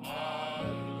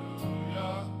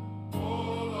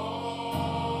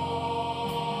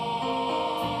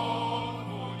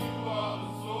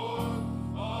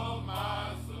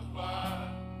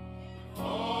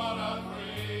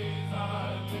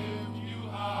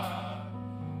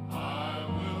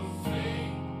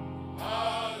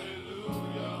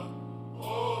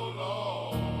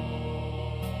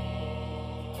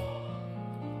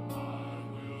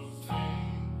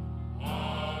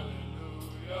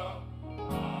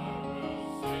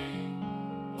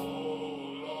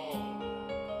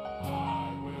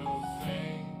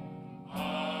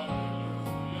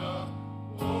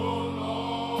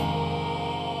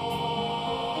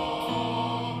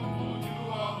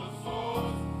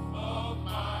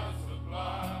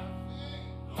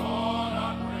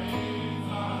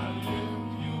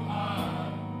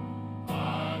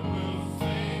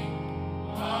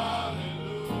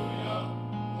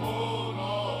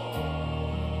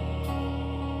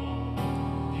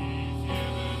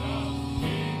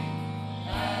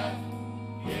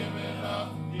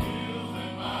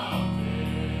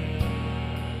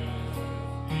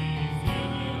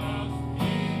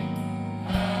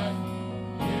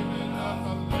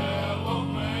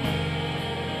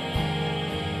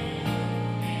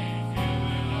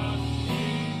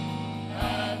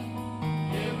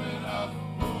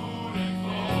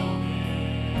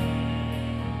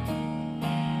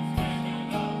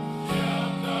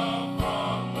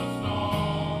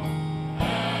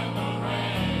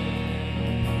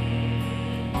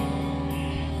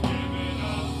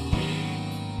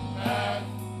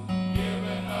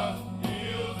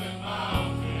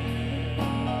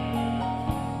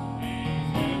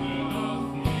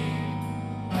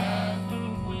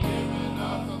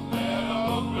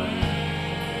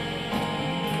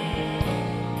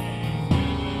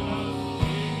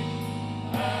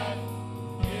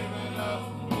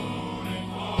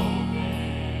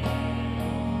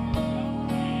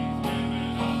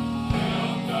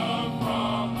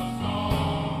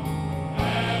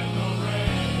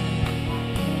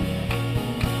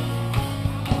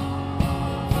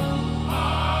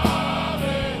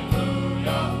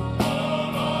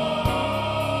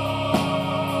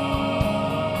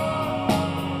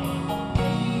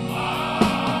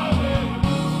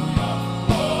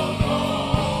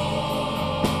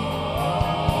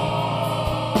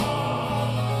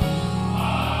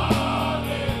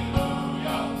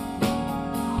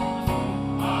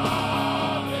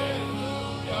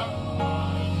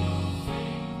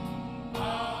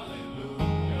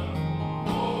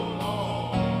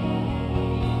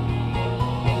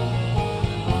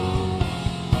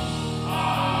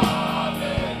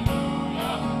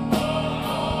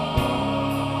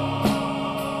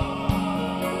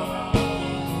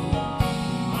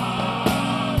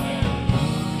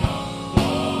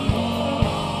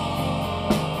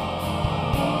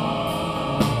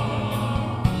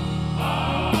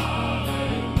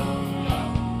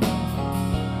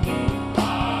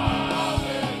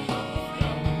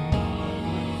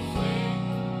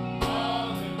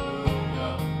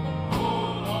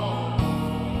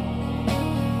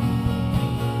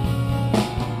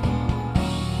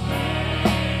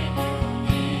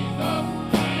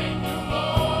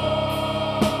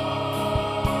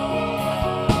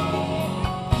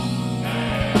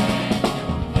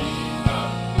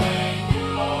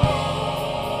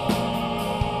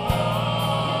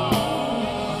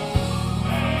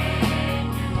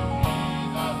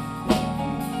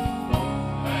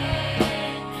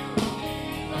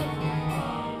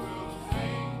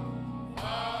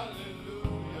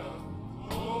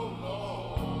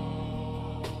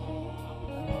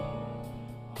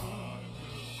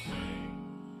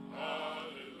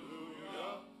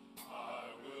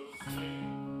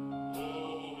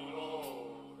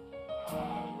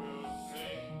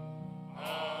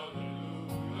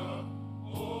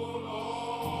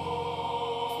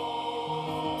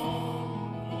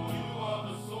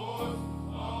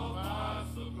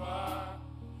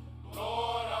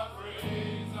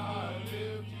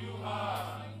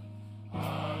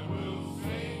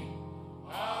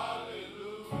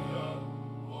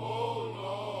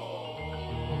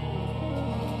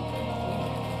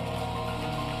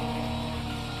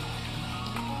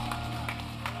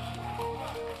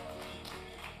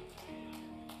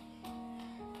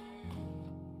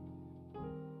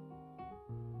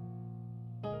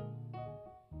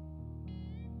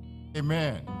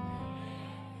 Amen.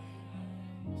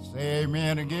 Say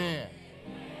amen again.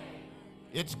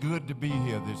 It's good to be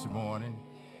here this morning.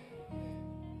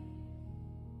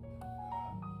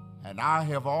 And I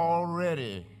have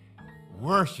already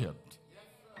worshiped.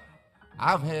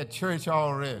 I've had church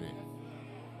already.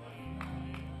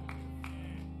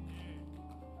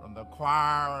 From the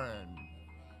choir and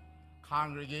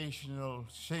congregational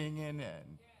singing,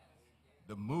 and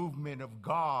the movement of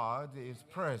God is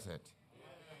present.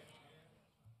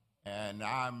 And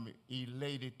I'm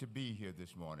elated to be here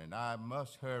this morning. I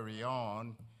must hurry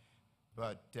on,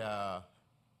 but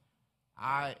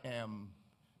I am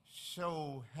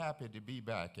so happy to be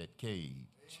back at Cade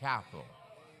Chapel.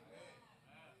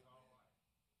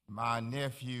 My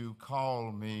nephew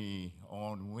called me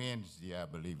on Wednesday, I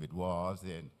believe it was,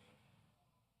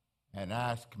 and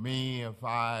asked me if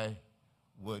I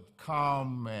would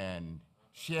come and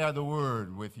share the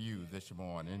word with you this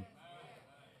morning.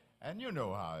 And you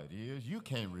know how it is. You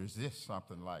can't resist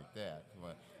something like that.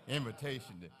 An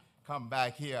invitation to come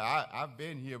back here. I've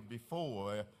been here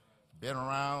before, been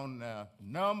around a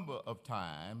number of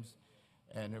times,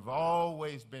 and have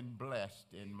always been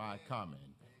blessed in my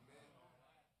coming.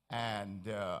 And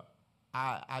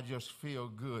I just feel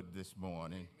good this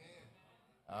morning.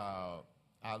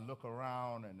 I look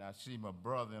around and I see my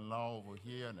brother-in-law over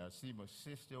here, and I see my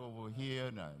sister over here,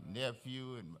 and a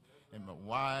nephew, and my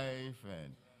wife,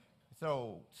 and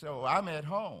so I'm at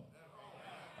home.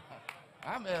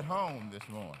 I'm at home this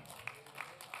morning.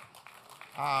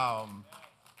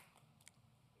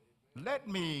 Let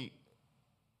me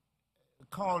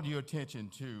call your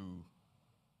attention to,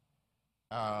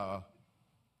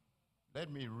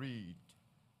 let me read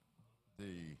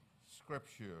the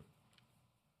scripture,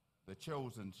 the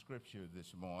chosen scripture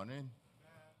this morning.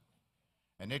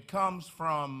 And it comes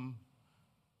from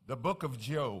the book of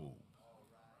Job,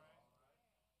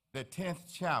 the 10th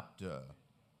chapter,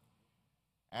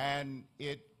 and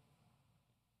it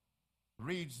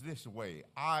reads this way: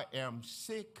 I am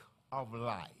sick of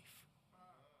life,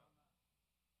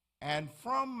 and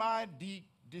from my deep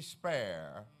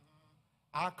despair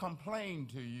I complain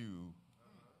to you,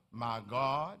 my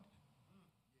God.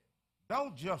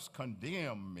 Don't just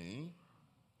condemn me,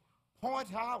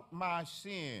 point out my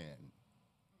sin.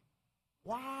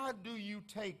 Why do you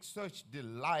take such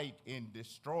delight in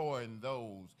destroying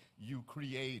those you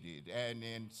created and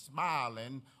in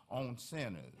smiling on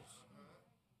sinners?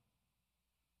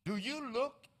 Do you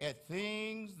look at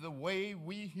things the way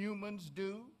we humans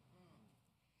do?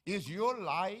 Is your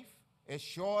life as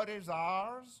short as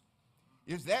ours?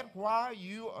 Is that why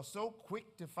you are so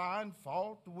quick to find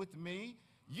fault with me?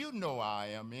 You know I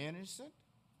am innocent.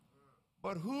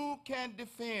 But who can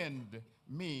defend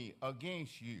me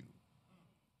against you?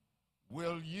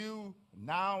 Will you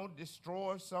now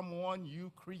destroy someone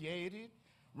you created?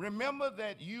 Remember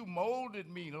that you molded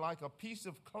me like a piece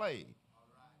of clay.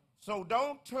 So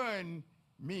don't turn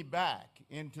me back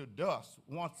into dust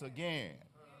once again.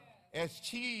 As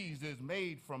cheese is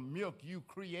made from milk, you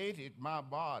created my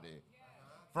body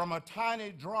from a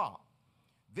tiny drop.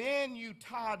 Then you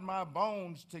tied my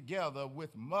bones together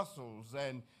with muscles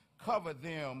and covered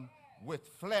them with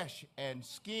flesh and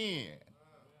skin.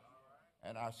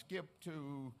 And I skip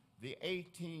to the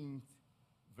 18th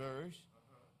verse.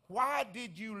 Why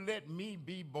did you let me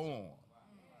be born?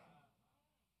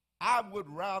 I would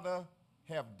rather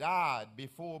have died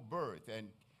before birth and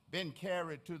been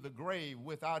carried to the grave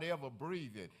without ever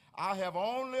breathing. I have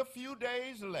only a few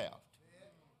days left.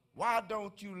 Why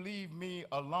don't you leave me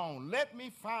alone? Let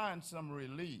me find some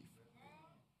relief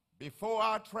before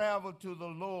I travel to the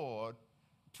Lord,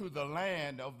 to the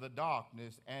land of the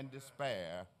darkness and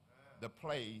despair, the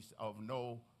place of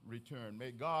no return.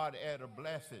 May God add a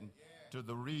blessing to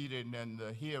the reading and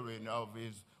the hearing of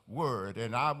his word.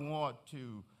 And I want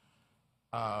to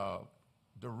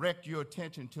direct your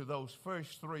attention to those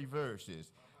first three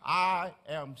verses. I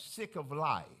am sick of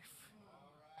life,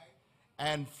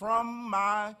 and from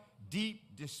my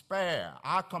deep despair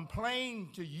I complain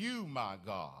to you, my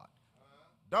God.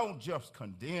 Don't just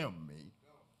condemn me.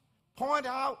 Point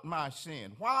out my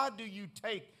sin. Why do you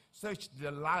take such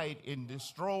delight in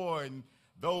destroying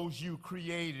those you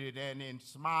created and in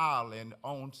smiling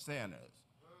on sinners?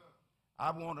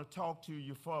 I want to talk to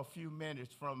you for a few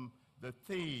minutes from the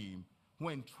theme,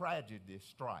 when tragedy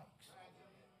strikes.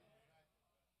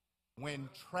 When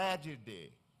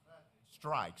tragedy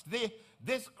strikes.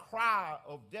 This cry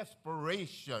of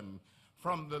desperation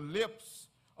from the lips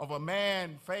of a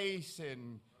man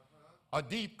facing a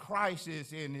deep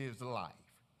crisis in his life.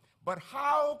 But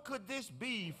how could this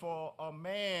be for a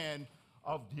man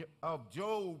of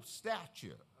Job's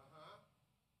stature?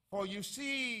 For you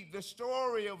see, the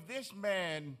story of this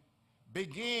man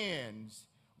begins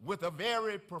with a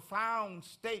very profound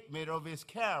statement of his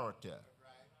character.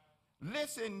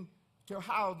 Listen to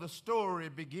how the story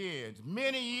begins.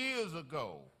 Many years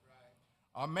ago,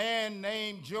 a man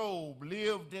named Job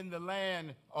lived in the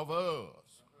land of Uz.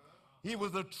 He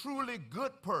was a truly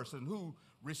good person who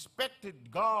respected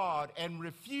God and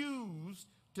refused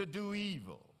to do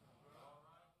evil.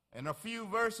 And a few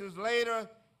verses later,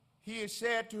 he is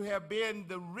said to have been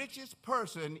the richest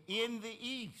person in the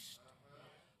East.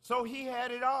 So he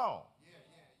had it all.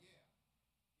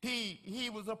 He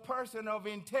was a person of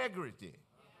integrity.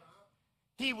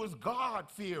 He was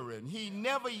God-fearing. He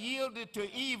never yielded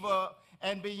to evil,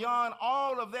 and beyond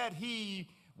all of that, he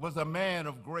was a man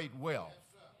of great wealth.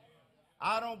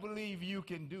 I don't believe you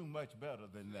can do much better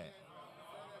than that.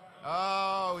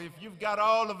 Oh, if you've got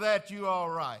all of that, you're all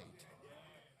right.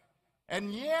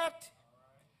 And yet,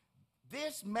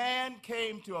 this man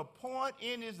came to a point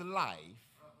in his life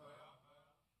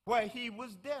where he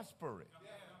was desperate,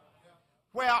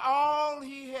 where all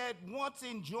he had once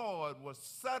enjoyed was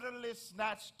suddenly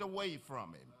snatched away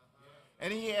from him.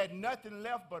 And he had nothing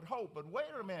left but hope. But wait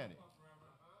a minute.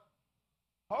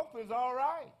 Hope is all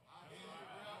right.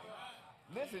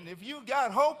 Listen, if you've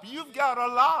got hope, you've got a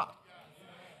lot.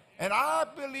 And I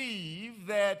believe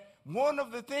that one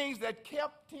of the things that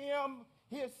kept him,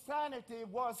 his sanity,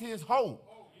 was his hope.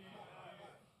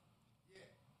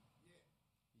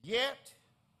 Yet,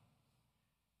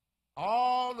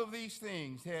 all of these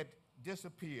things had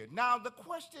disappeared. Now, the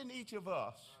question each of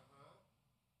us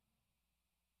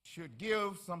should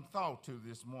give some thought to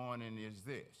this morning is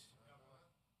this: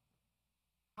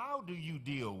 how do you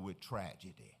deal with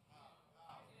tragedy?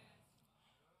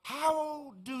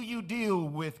 How do you deal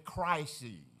with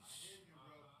crises?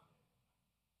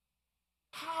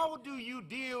 How do you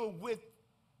deal with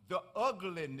the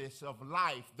ugliness of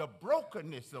life, the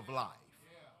brokenness of life?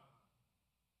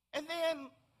 And then,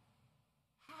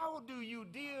 how do you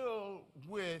deal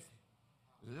with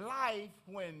life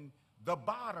when the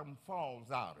bottom falls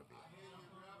out of it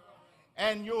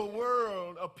and your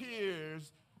world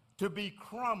appears to be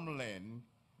crumbling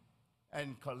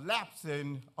and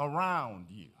collapsing around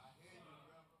you?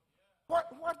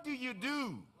 What do you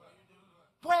do?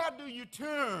 Where do you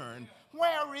turn?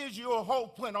 Where is your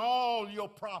hope when all your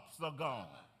props are gone?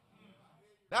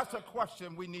 That's a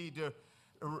question we need to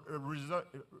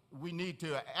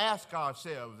ask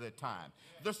ourselves at times.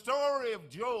 The story of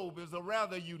Job is a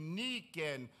rather unique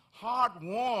and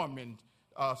heartwarming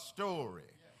story.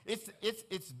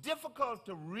 It's difficult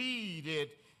to read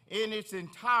it in its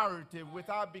entirety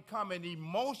without becoming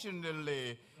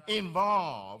emotionally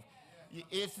involved.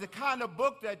 It's the kind of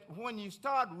book that when you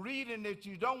start reading it,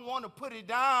 you don't want to put it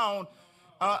down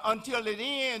until it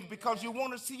ends, because you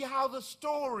want to see how the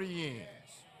story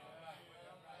ends.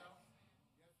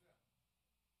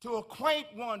 To acquaint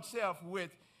oneself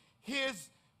with his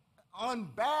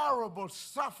unbearable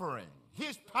suffering,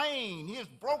 his pain, his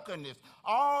brokenness,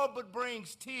 all but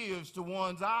brings tears to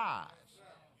one's eyes.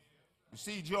 You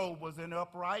see, Job was an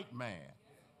upright man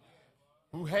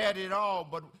who had it all,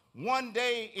 but one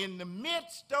day in the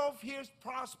midst of his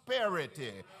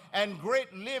prosperity and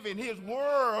great living, his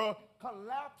world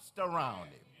collapsed around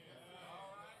him.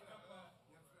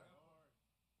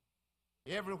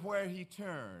 Everywhere he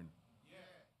turned,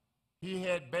 he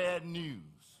had bad news,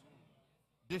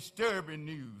 disturbing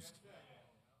news.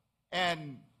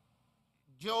 And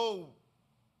Job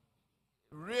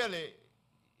really,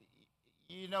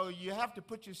 you have to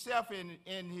put yourself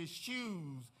in his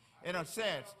shoes in a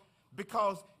sense,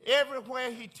 because everywhere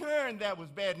he turned there was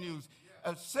bad news.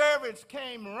 Servants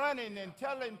came running and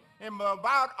telling him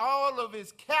about all of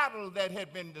his cattle that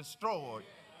had been destroyed,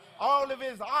 all of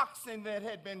his oxen that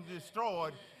had been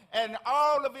destroyed, and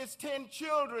all of his 10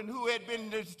 children who had been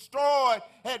destroyed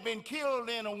had been killed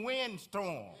in a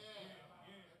windstorm.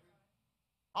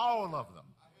 All of them.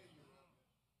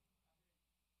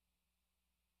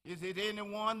 Is it any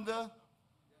wonder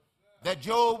that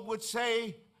Job would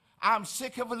say, "I'm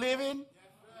sick of living"?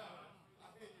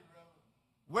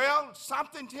 Well,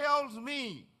 something tells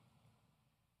me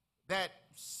that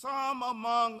some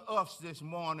among us this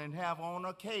morning have on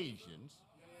occasions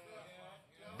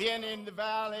been in the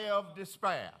valley of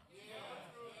despair,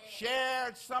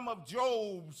 shared some of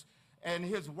Job's and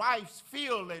his wife's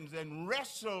feelings, and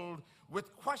wrestled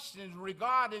with questions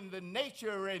regarding the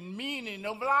nature and meaning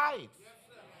of life.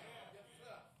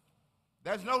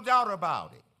 There's no doubt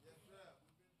about it.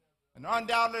 And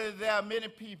undoubtedly there are many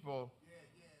people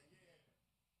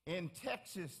in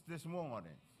Texas this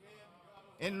morning,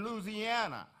 in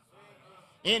Louisiana,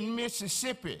 in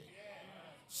Mississippi,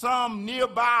 some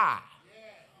nearby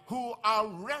who are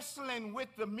wrestling with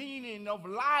the meaning of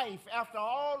life after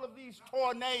all of these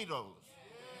tornadoes.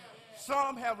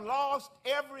 Some have lost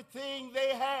everything they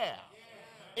have,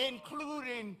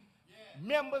 including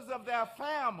members of their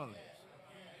families.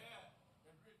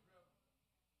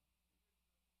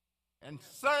 And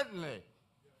certainly,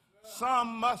 some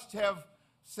must have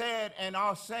said and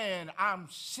are saying, I'm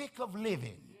sick of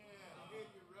living.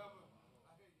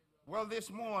 Well, this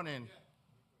morning,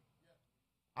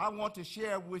 I want to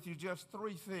share with you just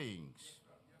 3 things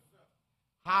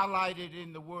highlighted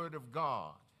in the Word of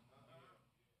God,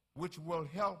 which will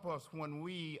help us when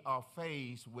we are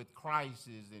faced with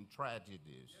crises and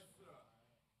tragedies.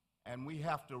 And we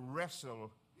have to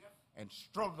wrestle and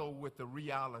struggle with the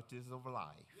realities of life.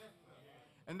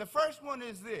 And the first one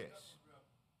is this.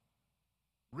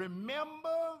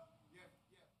 Remember,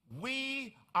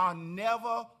 we are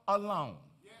never alone.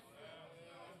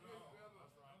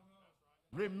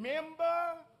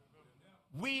 Remember,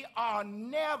 we are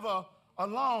never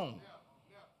alone.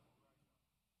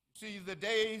 See, the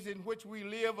days in which we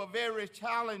live are very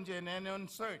challenging and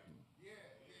uncertain.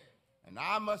 And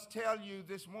I must tell you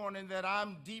this morning that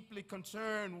I'm deeply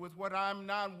concerned with what I'm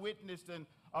now witnessing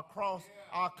across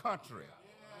our country.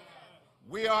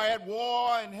 We are at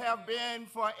war and have been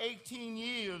for 18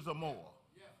 years or more.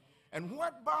 And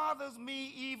what bothers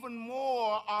me even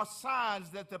more are signs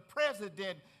that the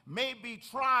president may be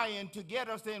trying to get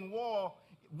us in war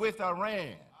with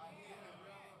Iran.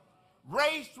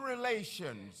 Race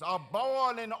relations are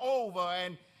boiling over,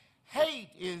 and hate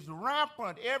is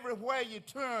rampant everywhere you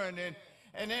turn.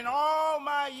 And in all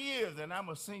my years, and I'm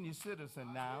a senior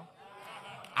citizen now,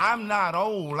 I'm not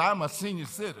old, I'm a senior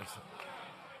citizen.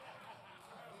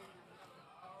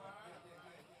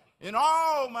 In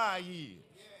all my years.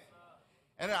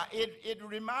 And it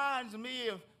reminds me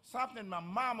of something my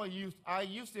mama I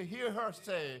used to hear her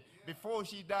say before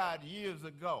she died years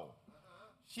ago.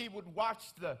 She would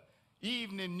watch the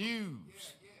evening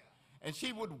news, and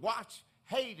she would watch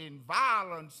hate and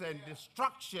violence and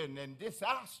destruction and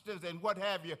disasters and what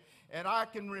have you. And I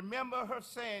can remember her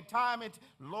saying time and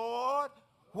Lord,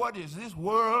 what is this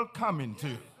world coming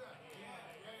to?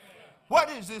 What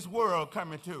is this world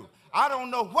coming to? I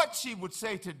don't know what she would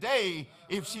say today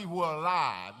if she were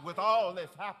alive with all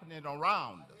that's happening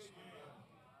around us.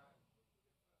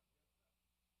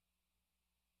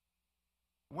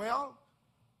 Well,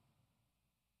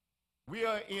 we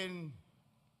are in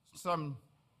some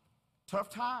tough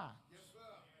times.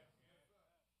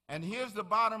 And here's the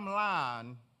bottom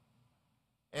line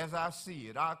as I see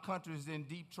it. Our country is in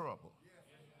deep trouble.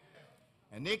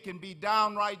 And it can be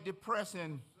downright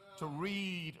depressing to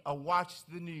read or watch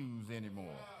the news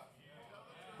anymore.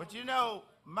 But you know,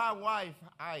 my wife,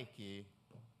 Ike,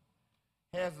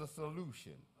 has a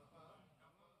solution.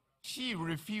 She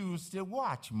refused to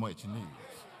watch much news.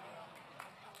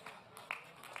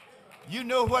 You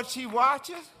know what she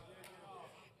watches?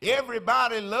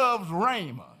 Everybody Loves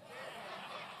Raymond.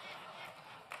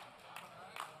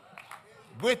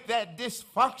 With that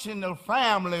dysfunctional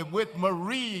family with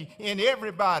Marie in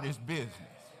everybody's business.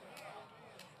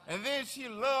 And then she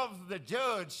loves the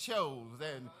judge shows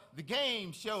and the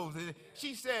game shows.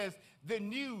 She says the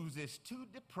news is too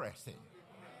depressing.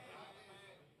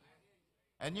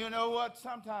 And you know what?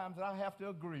 Sometimes I have to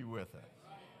agree with her.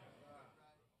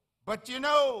 But you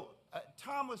know,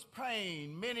 Thomas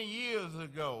Paine, many years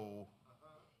ago,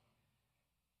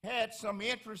 had some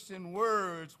interesting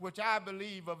words which I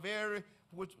believe are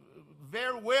which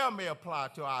very well may apply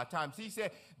to our times. He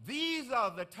said, these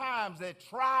are the times that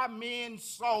try men's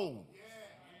souls.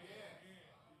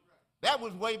 That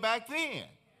was way back then.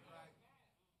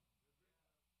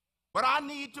 But I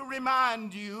need to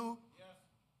remind you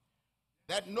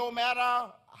that no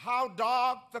matter how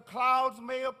dark the clouds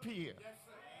may appear,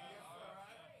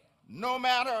 no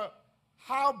matter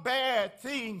how bad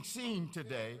things seem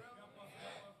today,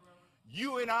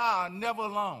 you and I are never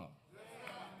alone.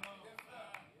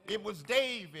 It was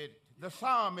David, the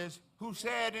psalmist, who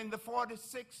said in the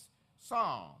 46th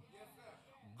Psalm,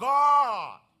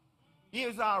 God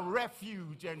is our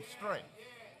refuge and strength,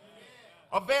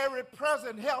 a very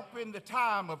present help in the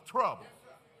time of trouble.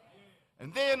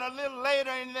 And then a little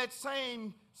later in that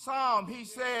same psalm, he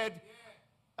said,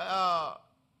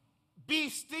 be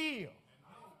still.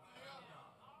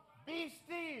 Be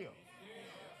still.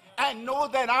 And know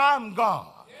that I'm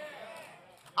God.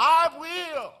 I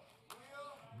will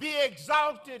be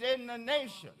exalted in the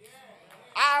nations.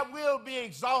 I will be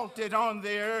exalted on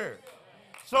the earth.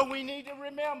 So we need to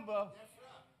remember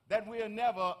that we are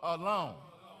never alone.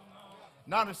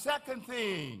 Now the second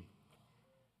thing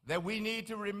that we need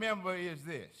to remember is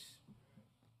this.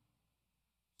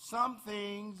 some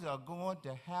things are going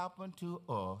to happen to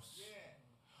us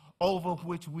over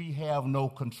which we have no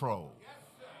control.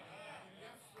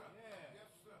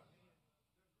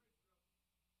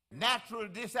 Natural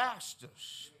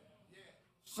disasters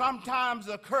sometimes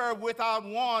occur without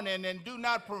warning and do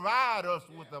not provide us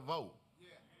with a vote.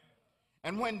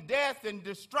 And when death and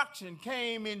destruction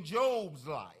came in Job's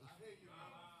life,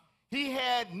 he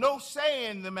had no say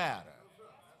in the matter.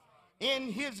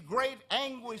 In his great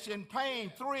anguish and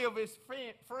pain, three of his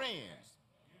friends,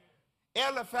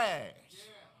 Eliphaz,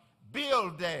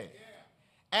 Bildad,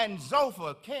 and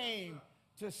Zophar, came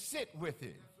to sit with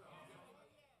him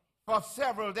for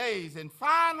several days. And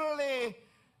finally,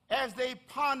 as they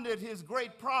pondered his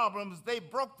great problems, they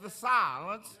broke the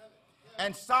silence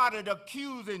and started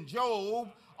accusing Job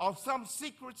of some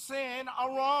secret sin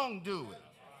or wrongdoing.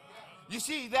 You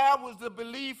see, there was the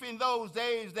belief in those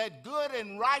days that good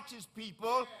and righteous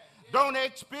people don't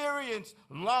experience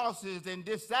losses and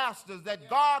disasters, that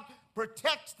God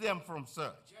protects them from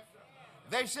such.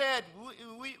 They said,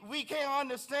 we can't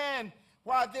understand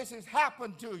why this has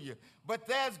happened to you, but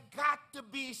there's got to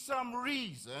be some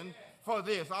reason for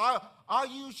this. Are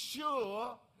you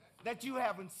sure that you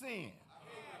haven't sinned?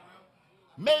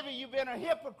 Maybe you've been a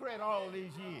hypocrite all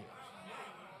these years.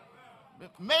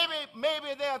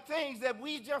 Maybe there are things that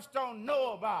we just don't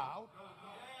know about,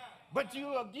 but you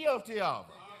are guilty of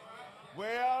it.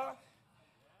 Well,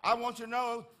 I want you to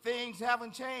know things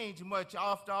haven't changed much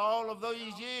after all of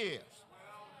these years.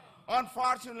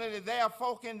 Unfortunately, there are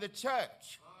folk in the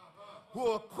church who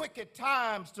are quick at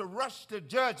times to rush to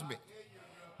judgment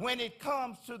when it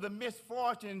comes to the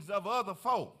misfortunes of other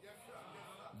folk.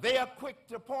 They are quick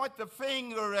to point the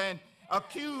finger and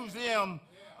accuse them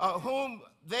whom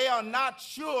they are not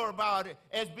sure about it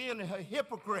as being a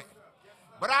hypocrite.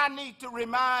 But I need to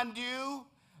remind you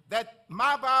that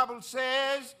my Bible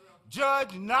says,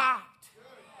 judge not,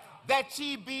 that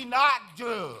ye be not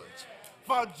judged,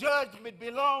 for judgment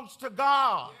belongs to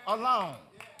God alone.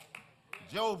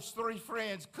 Job's three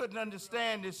friends couldn't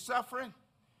understand his suffering.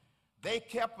 They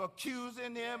kept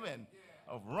accusing him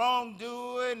of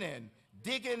wrongdoing and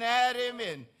digging at him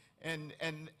and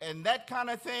that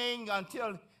kind of thing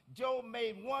until Job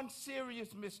made one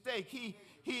serious mistake. He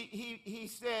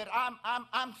said,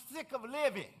 I'm sick of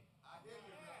living.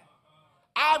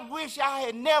 I wish I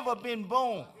had never been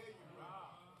born.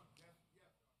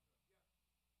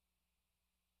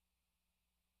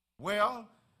 Well,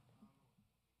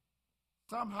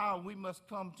 somehow we must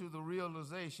come to the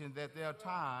realization that there are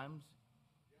times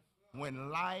when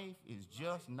life is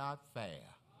just not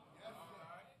fair.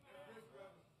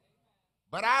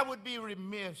 But I would be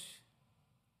remiss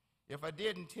if I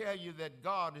didn't tell you that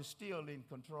God is still in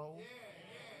control.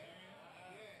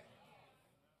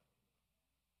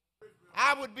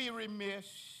 I would be remiss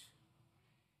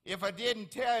if I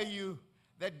didn't tell you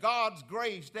that God's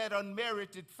grace, that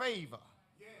unmerited favor,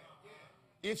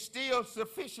 is still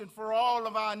sufficient for all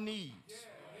of our needs.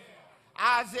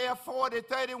 Isaiah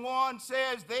 40:31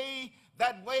 says, they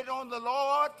that wait on the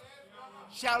Lord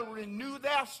shall renew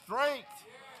their strength.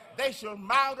 They shall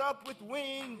mount up with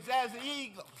wings as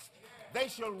eagles. They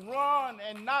shall run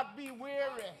and not be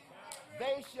weary.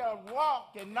 They shall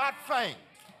walk and not faint.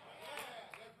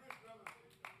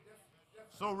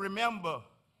 So remember,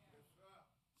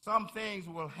 some things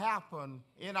will happen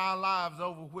in our lives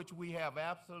over which we have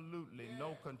absolutely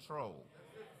no control.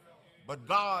 But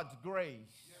God's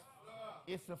grace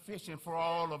is sufficient for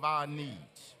all of our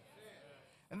needs.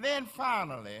 And then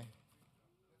finally,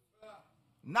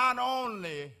 not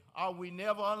only are we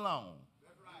never alone,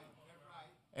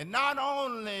 and not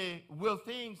only will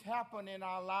things happen in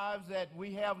our lives that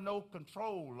we have no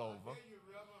control over,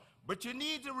 but you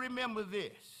need to remember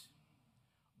this.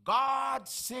 God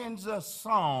sends us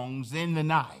songs in the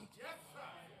night.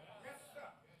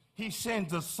 He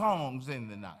sends us songs in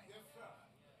the night.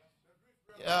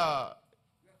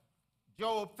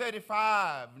 Job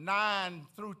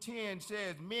 35:9-10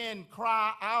 says, men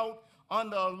cry out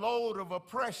under a load of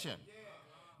oppression.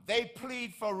 They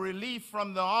plead for relief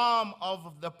from the arm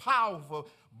of the powerful,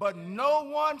 but no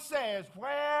one says,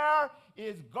 where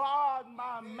is God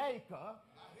my maker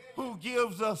who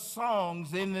gives us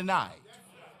songs in the night?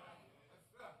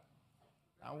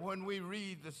 Now, when we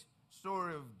read the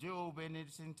story of Job in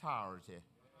its entirety,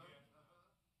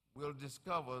 we'll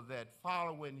discover that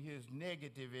following his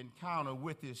negative encounter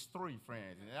with his three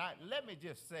friends, and let me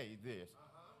just say this,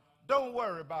 don't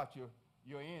worry about your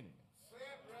enemies.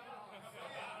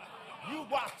 You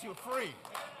watch your friends.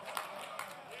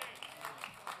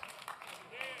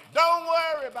 Don't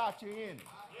worry about your enemies.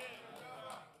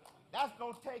 That's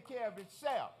going to take care of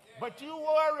itself. But you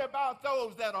worry about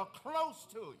those that are close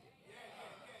to you.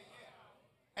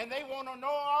 And they want to know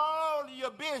all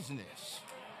your business.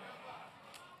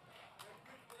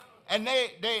 And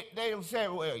they'll say,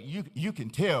 well, you can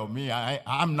tell me.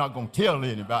 I'm not going to tell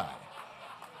anybody.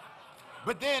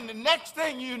 But then the next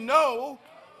thing you know,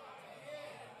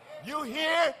 you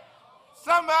hear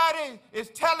somebody is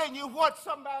telling you what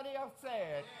somebody else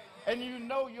said, and you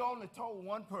know you only told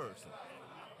one person.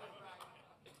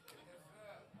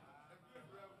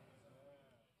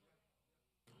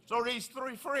 So these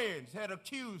three friends had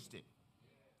accused him.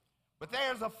 But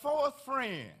there's a fourth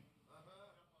friend.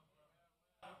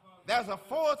 There's a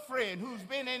fourth friend who's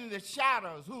been in the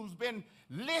shadows, who's been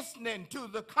listening to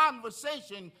the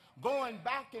conversation going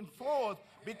back and forth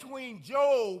between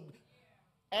Job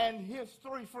and his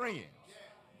three friends.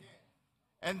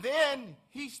 And then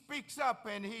he speaks up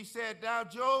and he said, now,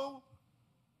 Job,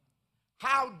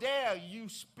 how dare you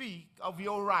speak of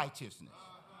your righteousness?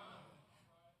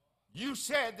 You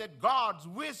said that God's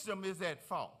wisdom is at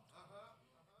fault.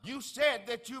 You said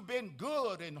that you've been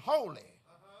good and holy,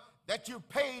 that you've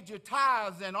paid your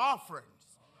tithes and offerings,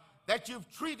 that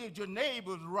you've treated your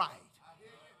neighbors right,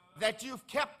 that you've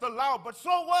kept the law. But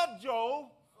so what, Job?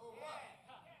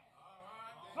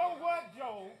 So what,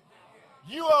 Job?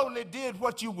 You only did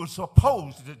what you were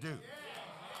supposed to do.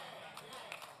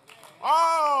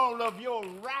 All of your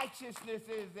righteousness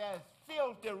is as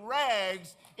filthy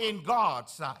rags in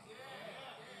God's sight.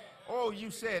 Oh, you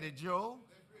said it, Job.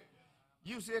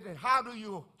 You said it. How do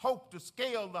you hope to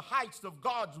scale the heights of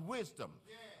God's wisdom?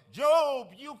 Job,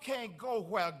 you can't go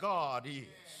where God is.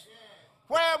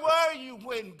 Where were you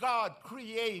when God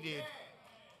created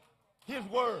his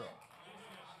world?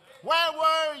 Where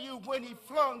were you when he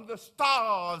flung the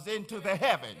stars into the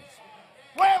heavens?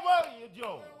 Where were you,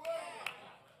 Job?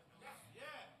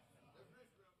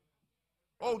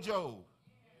 Oh, Job,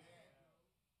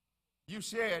 you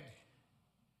said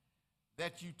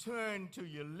that you turned to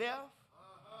your left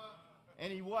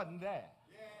and he wasn't there.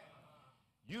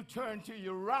 You turned to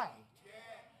your right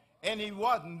and he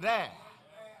wasn't there.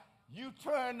 You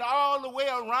turned all the way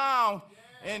around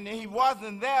and he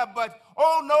wasn't there. But,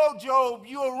 oh no, Job,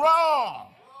 you're wrong.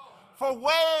 For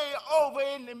way over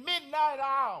in the midnight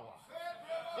hour,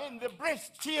 in the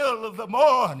brisk chill of the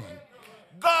morning,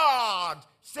 God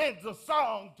sends a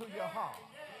song to your heart.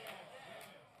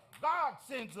 God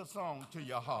sends a song to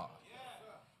your heart.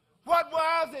 What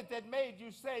was it that made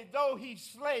you say, though he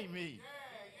slay me,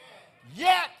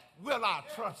 yet will I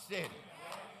trust in him?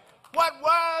 What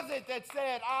was it that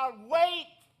said, I'll wait?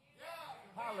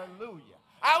 Hallelujah.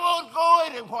 I won't go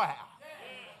anywhere.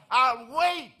 I'll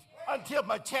wait until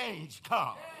my change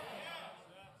comes.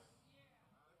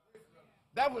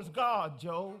 That was God,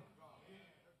 Job.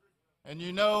 And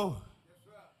you know,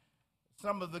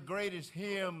 some of the greatest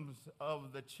hymns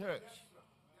of the church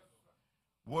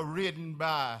were written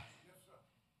by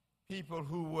people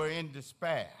who were in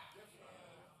despair.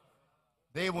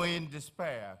 They were in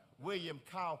despair. William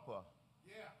Cowper,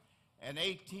 an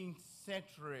 18th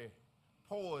century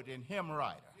poet and hymn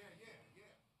writer,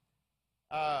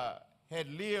 had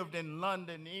lived in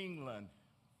London, England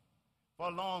for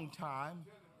a long time.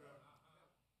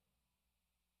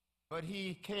 But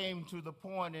he came to the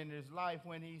point in his life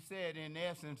when he said, in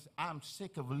essence, I'm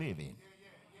sick of living.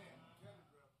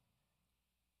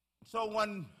 So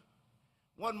one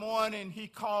morning he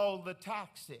called the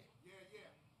taxi.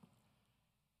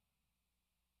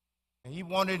 And he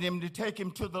wanted him to take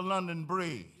him to the London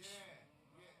Bridge.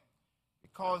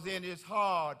 Because in his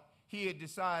heart, he had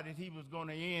decided he was going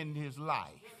to end his life.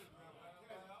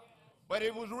 But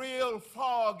it was real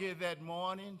foggy that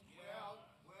morning.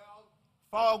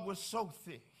 Fog was so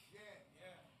thick.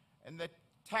 And the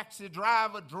taxi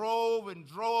driver drove and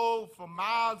drove for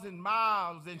miles and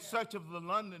miles in search of the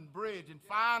London Bridge. And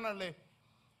finally,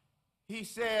 he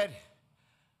said,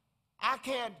 I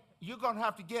can't, you're going to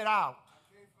have to get out.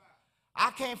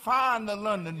 I can't find the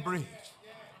London Bridge.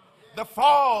 The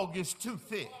fog is too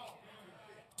thick.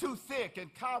 Too thick.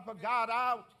 And Cowper got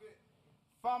out,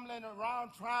 fumbling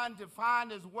around, trying to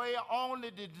find his way,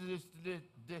 only to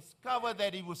discover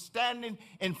that he was standing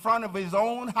in front of his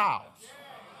own house.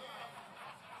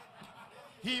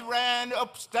 He ran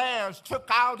upstairs, took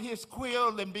out his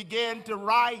quill, and began to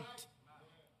write.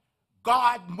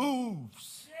 God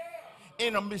moves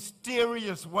in a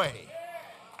mysterious way.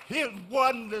 His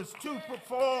wonders to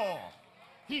perform.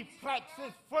 He plants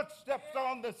his footsteps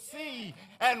on the sea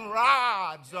and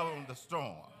rides on the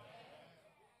storm.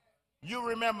 You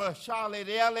remember Charlotte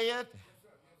Elliott?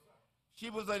 She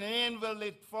was an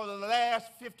invalid for the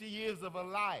last 50 years of her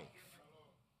life.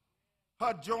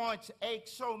 Her joints ached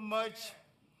so much.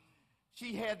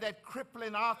 She had that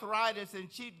crippling arthritis,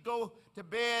 and she'd go to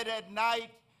bed at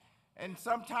night, and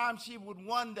sometimes she would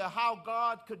wonder how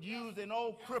God could use an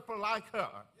old cripple like her.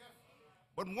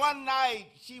 But one night,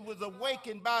 she was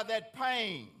awakened by that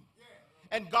pain,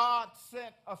 and God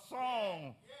sent a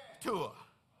song to her.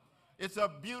 It's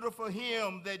a beautiful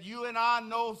hymn that you and I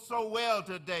know so well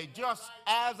today. Just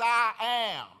as I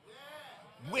am,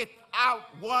 without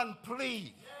one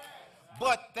plea,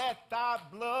 but that thy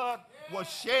blood was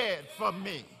shed for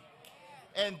me,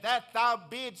 and that thou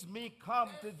bidst me come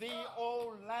to thee,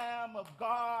 O Lamb of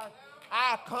God.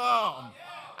 I come,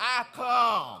 I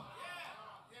come.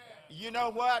 You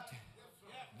know what?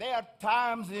 There are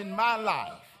times in my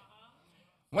life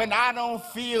when I don't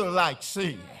feel like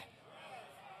singing,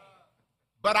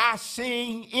 but I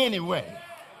sing anyway.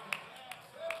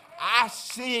 I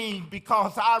sing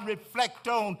because I reflect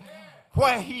on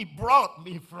where he brought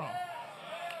me from.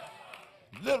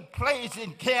 Little place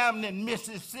in Camden,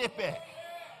 Mississippi,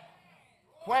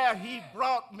 where he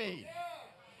brought me,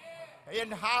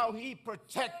 and how he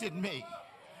protected me,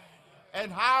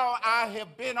 and how I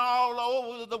have been all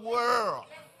over the world.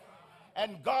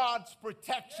 And God's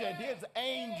protection, his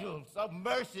angels of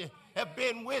mercy have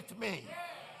been with me.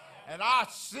 And I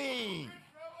sing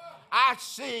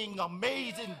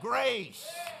Amazing Grace.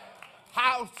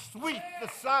 How sweet the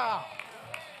sound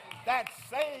that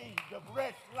saved a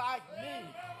wretch like me.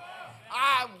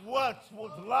 I once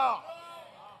was lost,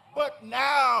 but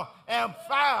now am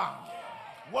found.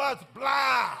 Was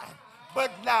blind,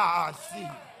 but now I see.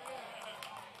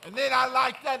 And then I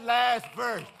like that last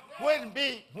verse. When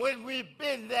we've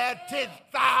been there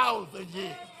 10,000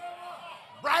 years,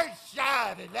 bright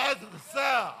shining as the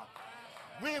sun,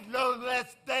 we've no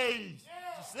less days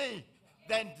to see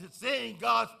than to sing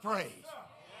God's praise.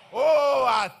 Oh,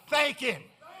 I thank him.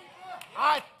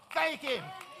 I thank him.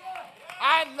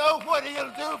 I know what he'll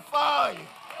do for you.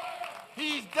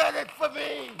 He's done it for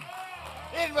me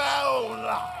in my own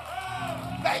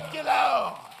life. Thank you,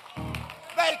 Lord.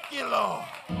 Thank you, Lord.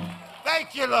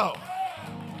 Thank you, Lord.